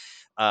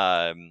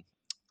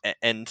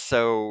 and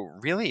so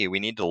really we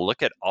need to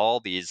look at all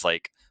these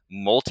like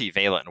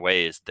multivalent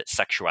ways that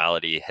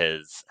sexuality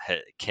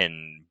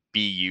can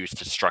be used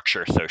to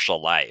structure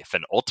social life.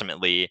 And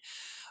ultimately,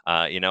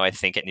 I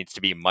think it needs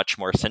to be much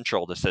more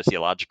central to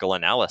sociological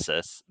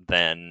analysis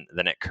than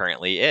it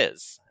currently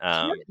is.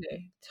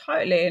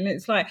 Totally. And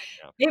it's like,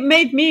 it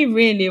made me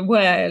really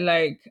aware,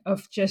 like,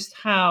 of just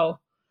how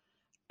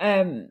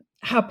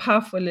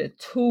powerful a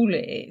tool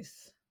it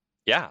is.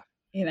 Yeah.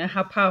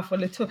 How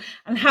powerful a tool,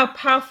 and how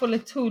powerful a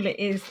tool it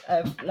is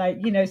of,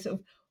 like, sort of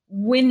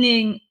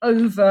winning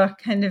over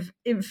kind of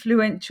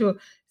influential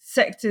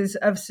sectors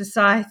of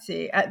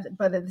society,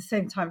 but at the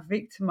same time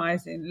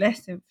victimizing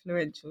less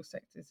influential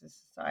sectors of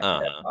society.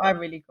 That's what I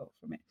really got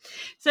from it.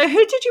 So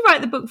who did you write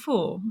the book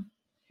for?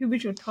 Who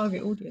was your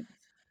target audience?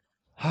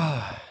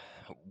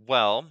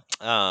 Well,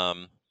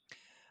 I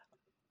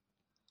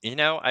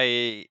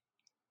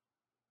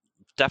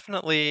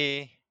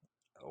definitely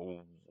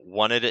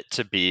wanted it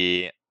to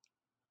be,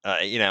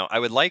 I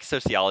would like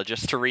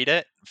sociologists to read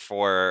it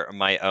for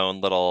my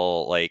own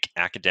little like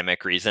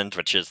academic reasons,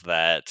 which is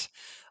that,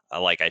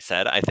 like I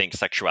said, I think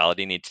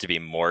sexuality needs to be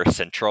more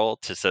central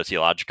to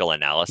sociological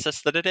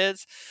analysis than it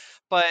is.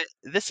 But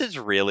this is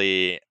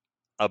really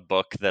a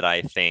book that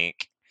I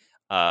think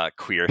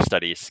queer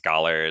studies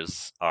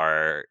scholars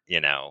are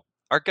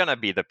going to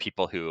be the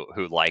people who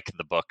like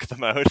the book the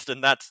most,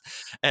 and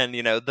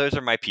those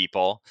are my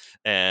people.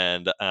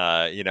 And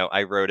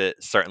I wrote it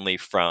certainly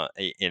from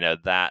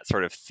that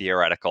sort of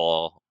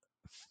theoretical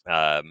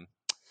um,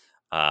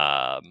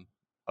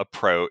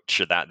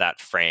 approach, that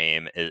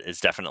frame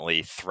is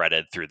definitely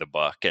threaded through the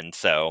book. And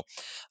so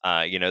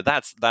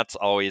that's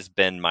always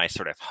been my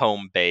sort of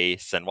home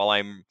base. And while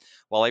I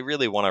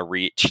really want to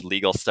reach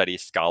legal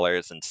studies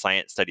scholars and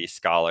science studies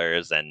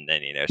scholars and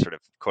sort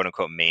of quote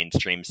unquote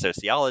mainstream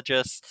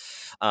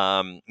sociologists,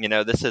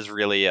 this is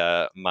really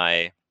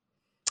my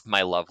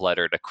love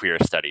letter to queer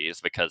studies,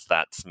 because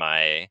that's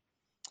my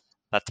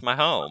that's my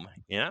home,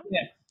 Yeah.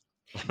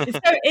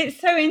 It's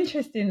so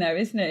interesting though,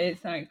 isn't it?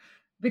 It's like,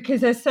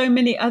 because there's so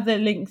many other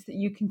links that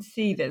you can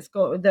see that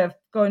have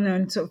gone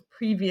on sort of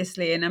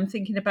previously, and I'm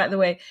thinking about the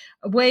way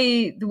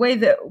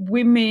that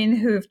women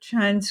who have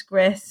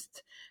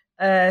transgressed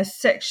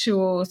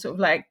sexual sort of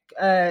like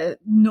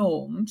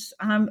norms,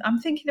 and I'm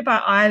thinking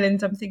about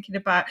Ireland. I'm thinking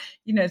about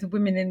the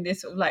women in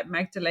this sort of like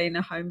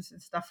Magdalena homes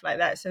and stuff like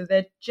that. So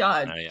they're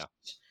judged.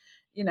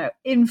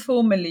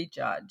 Informally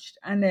judged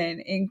and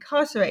then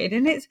incarcerated,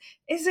 and it's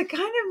a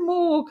kind of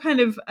more kind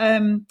of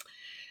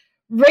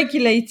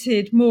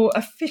regulated, more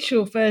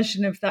official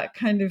version of that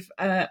kind of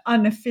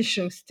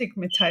unofficial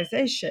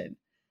stigmatization.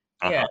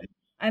 Yeah.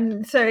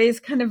 And so it's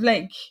kind of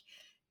like,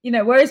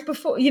 whereas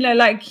before,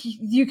 like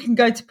you can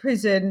go to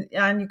prison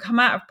and you come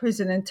out of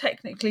prison and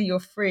technically you're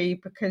free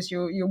because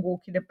you're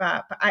walking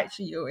about, but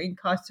actually you're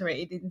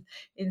incarcerated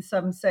in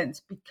some sense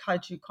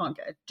because you can't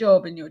get a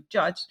job and you're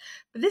judged.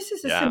 But this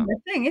is a similar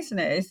thing, isn't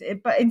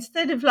it? But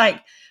instead of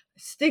like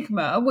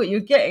stigma, what you're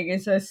getting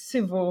is a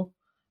civil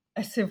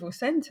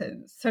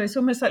sentence. So it's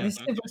almost like the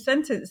civil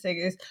sentencing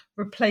is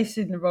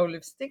replacing the role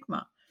of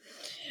stigma.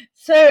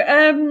 So what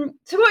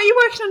are you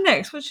working on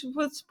next?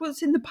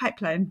 What's in the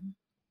pipeline?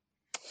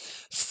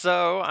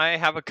 So I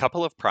have a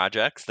couple of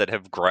projects that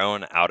have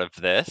grown out of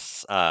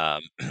this.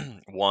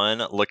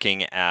 One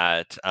looking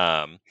at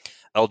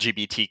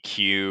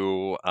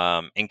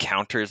LGBTQ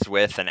encounters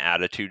with and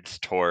attitudes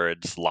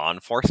towards law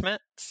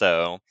enforcement.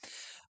 So,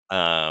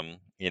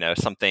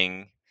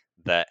 something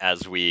that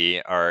as we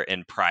are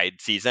in Pride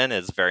season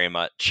is very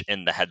much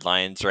in the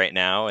headlines right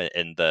now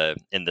in the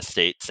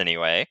States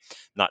anyway.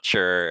 Not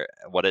sure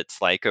what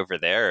it's like over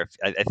there.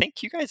 I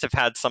think you guys have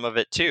had some of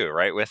it too,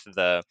 right? With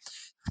the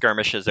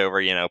skirmishes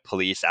over,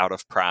 police out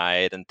of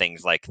Pride and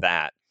things like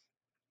that.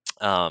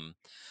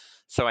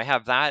 So I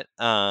have that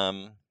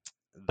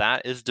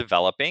that is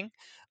developing.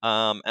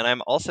 And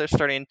I'm also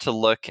starting to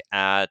look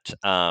at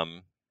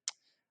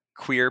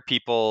queer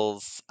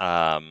people's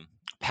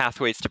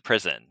pathways to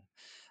prison.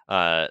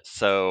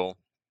 So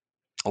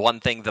one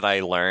thing that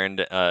I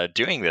learned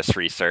doing this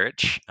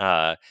research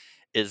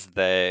is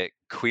that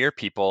queer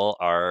people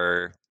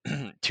are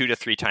 2 to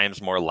 3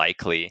 times more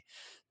likely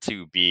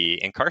to be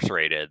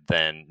incarcerated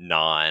than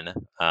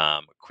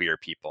non-queer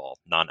people,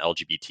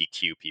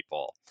 non-LGBTQ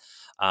people.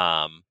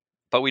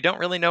 But we don't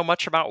really know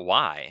much about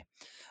why.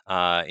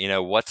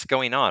 What's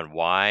going on?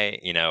 Why?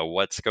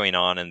 What's going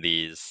on in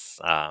these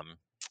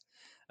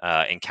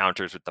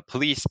encounters with the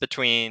police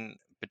between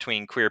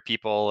queer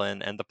people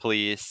and the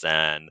police,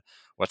 and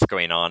what's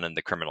going on in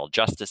the criminal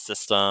justice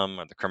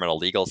system or the criminal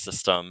legal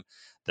system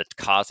that's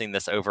causing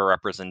this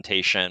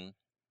overrepresentation.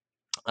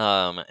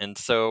 And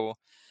so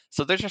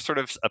those are sort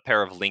of a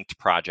pair of linked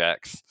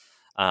projects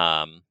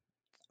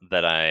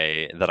that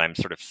I'm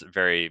sort of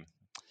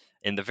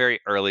in the very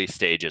early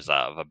stages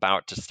of,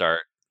 about to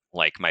start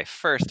like my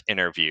first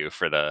interview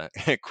for the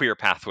Queer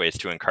Pathways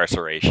to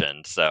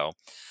Incarceration. So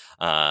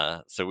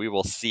we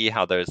will see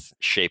how those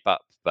shape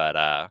up, but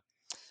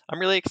I'm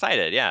really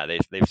excited. Yeah,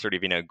 they've sort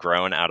of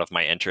grown out of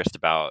my interest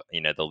about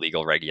the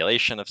legal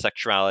regulation of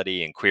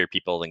sexuality and queer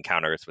people's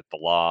encounters with the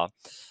law.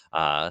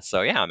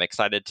 So yeah, I'm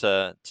excited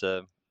to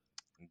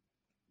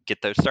get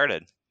those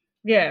started.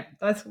 Yeah,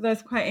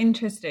 that's quite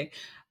interesting.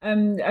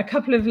 A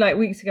couple of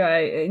weeks ago,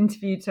 I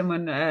interviewed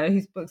someone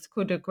whose book's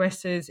called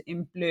Aggressors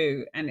in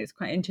Blue, and it's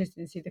quite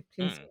interesting to see the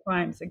police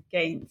crimes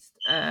against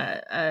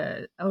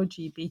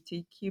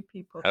LGBTQ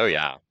people. Oh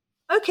yeah.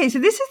 Okay, so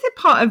this is the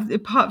part of the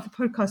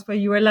podcast where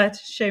you are allowed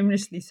to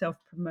shamelessly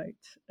self-promote.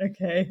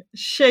 Okay,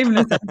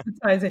 shameless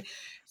advertising.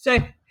 So,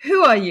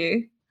 who are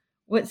you?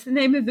 What's the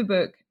name of the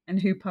book,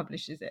 and who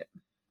publishes it?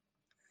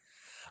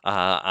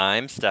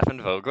 I'm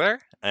Stefan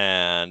Vogler,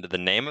 and the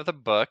name of the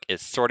book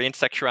is Sorting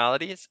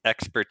Sexualities,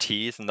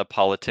 Expertise in the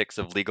Politics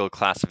of Legal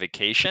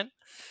Classification,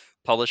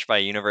 published by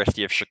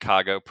University of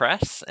Chicago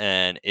Press,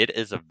 and it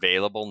is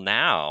available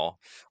now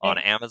on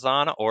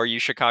Amazon or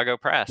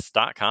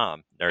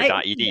uchicagopress.com or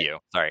 .edu.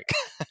 Sorry.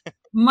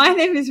 My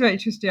name is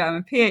Rachel Stewart. I'm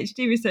a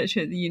PhD researcher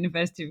at the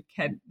University of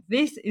Kent.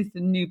 This is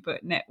the New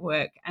Book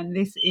Network, and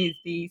this is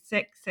the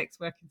Sex,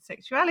 Work and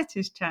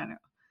Sexualities channel.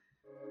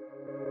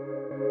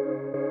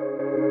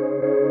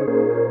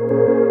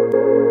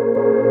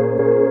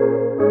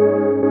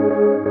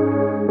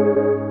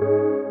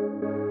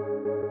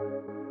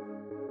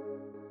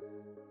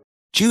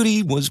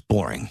 Judy was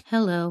boring.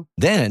 Hello.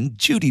 Then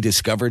Judy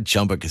discovered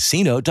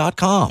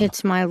ChumbaCasino.com.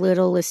 It's my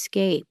little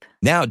escape.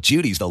 Now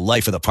Judy's the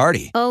life of the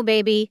party. Oh,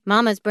 baby,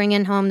 mama's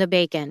bringing home the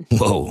bacon.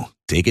 Whoa,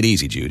 take it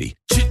easy, Judy.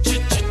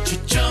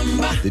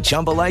 The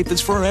Chumba life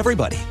is for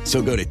everybody.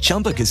 So go to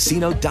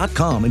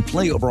ChumbaCasino.com and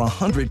play over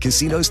 100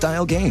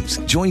 casino-style games.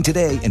 Join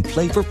today and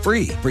play for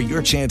free for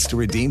your chance to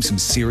redeem some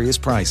serious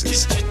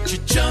prizes.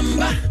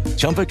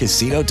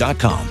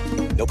 ChumbaCasino.com.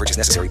 No purchase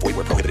necessary. Void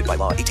where prohibited by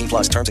law.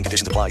 18+ terms and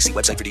conditions apply. See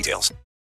website for details.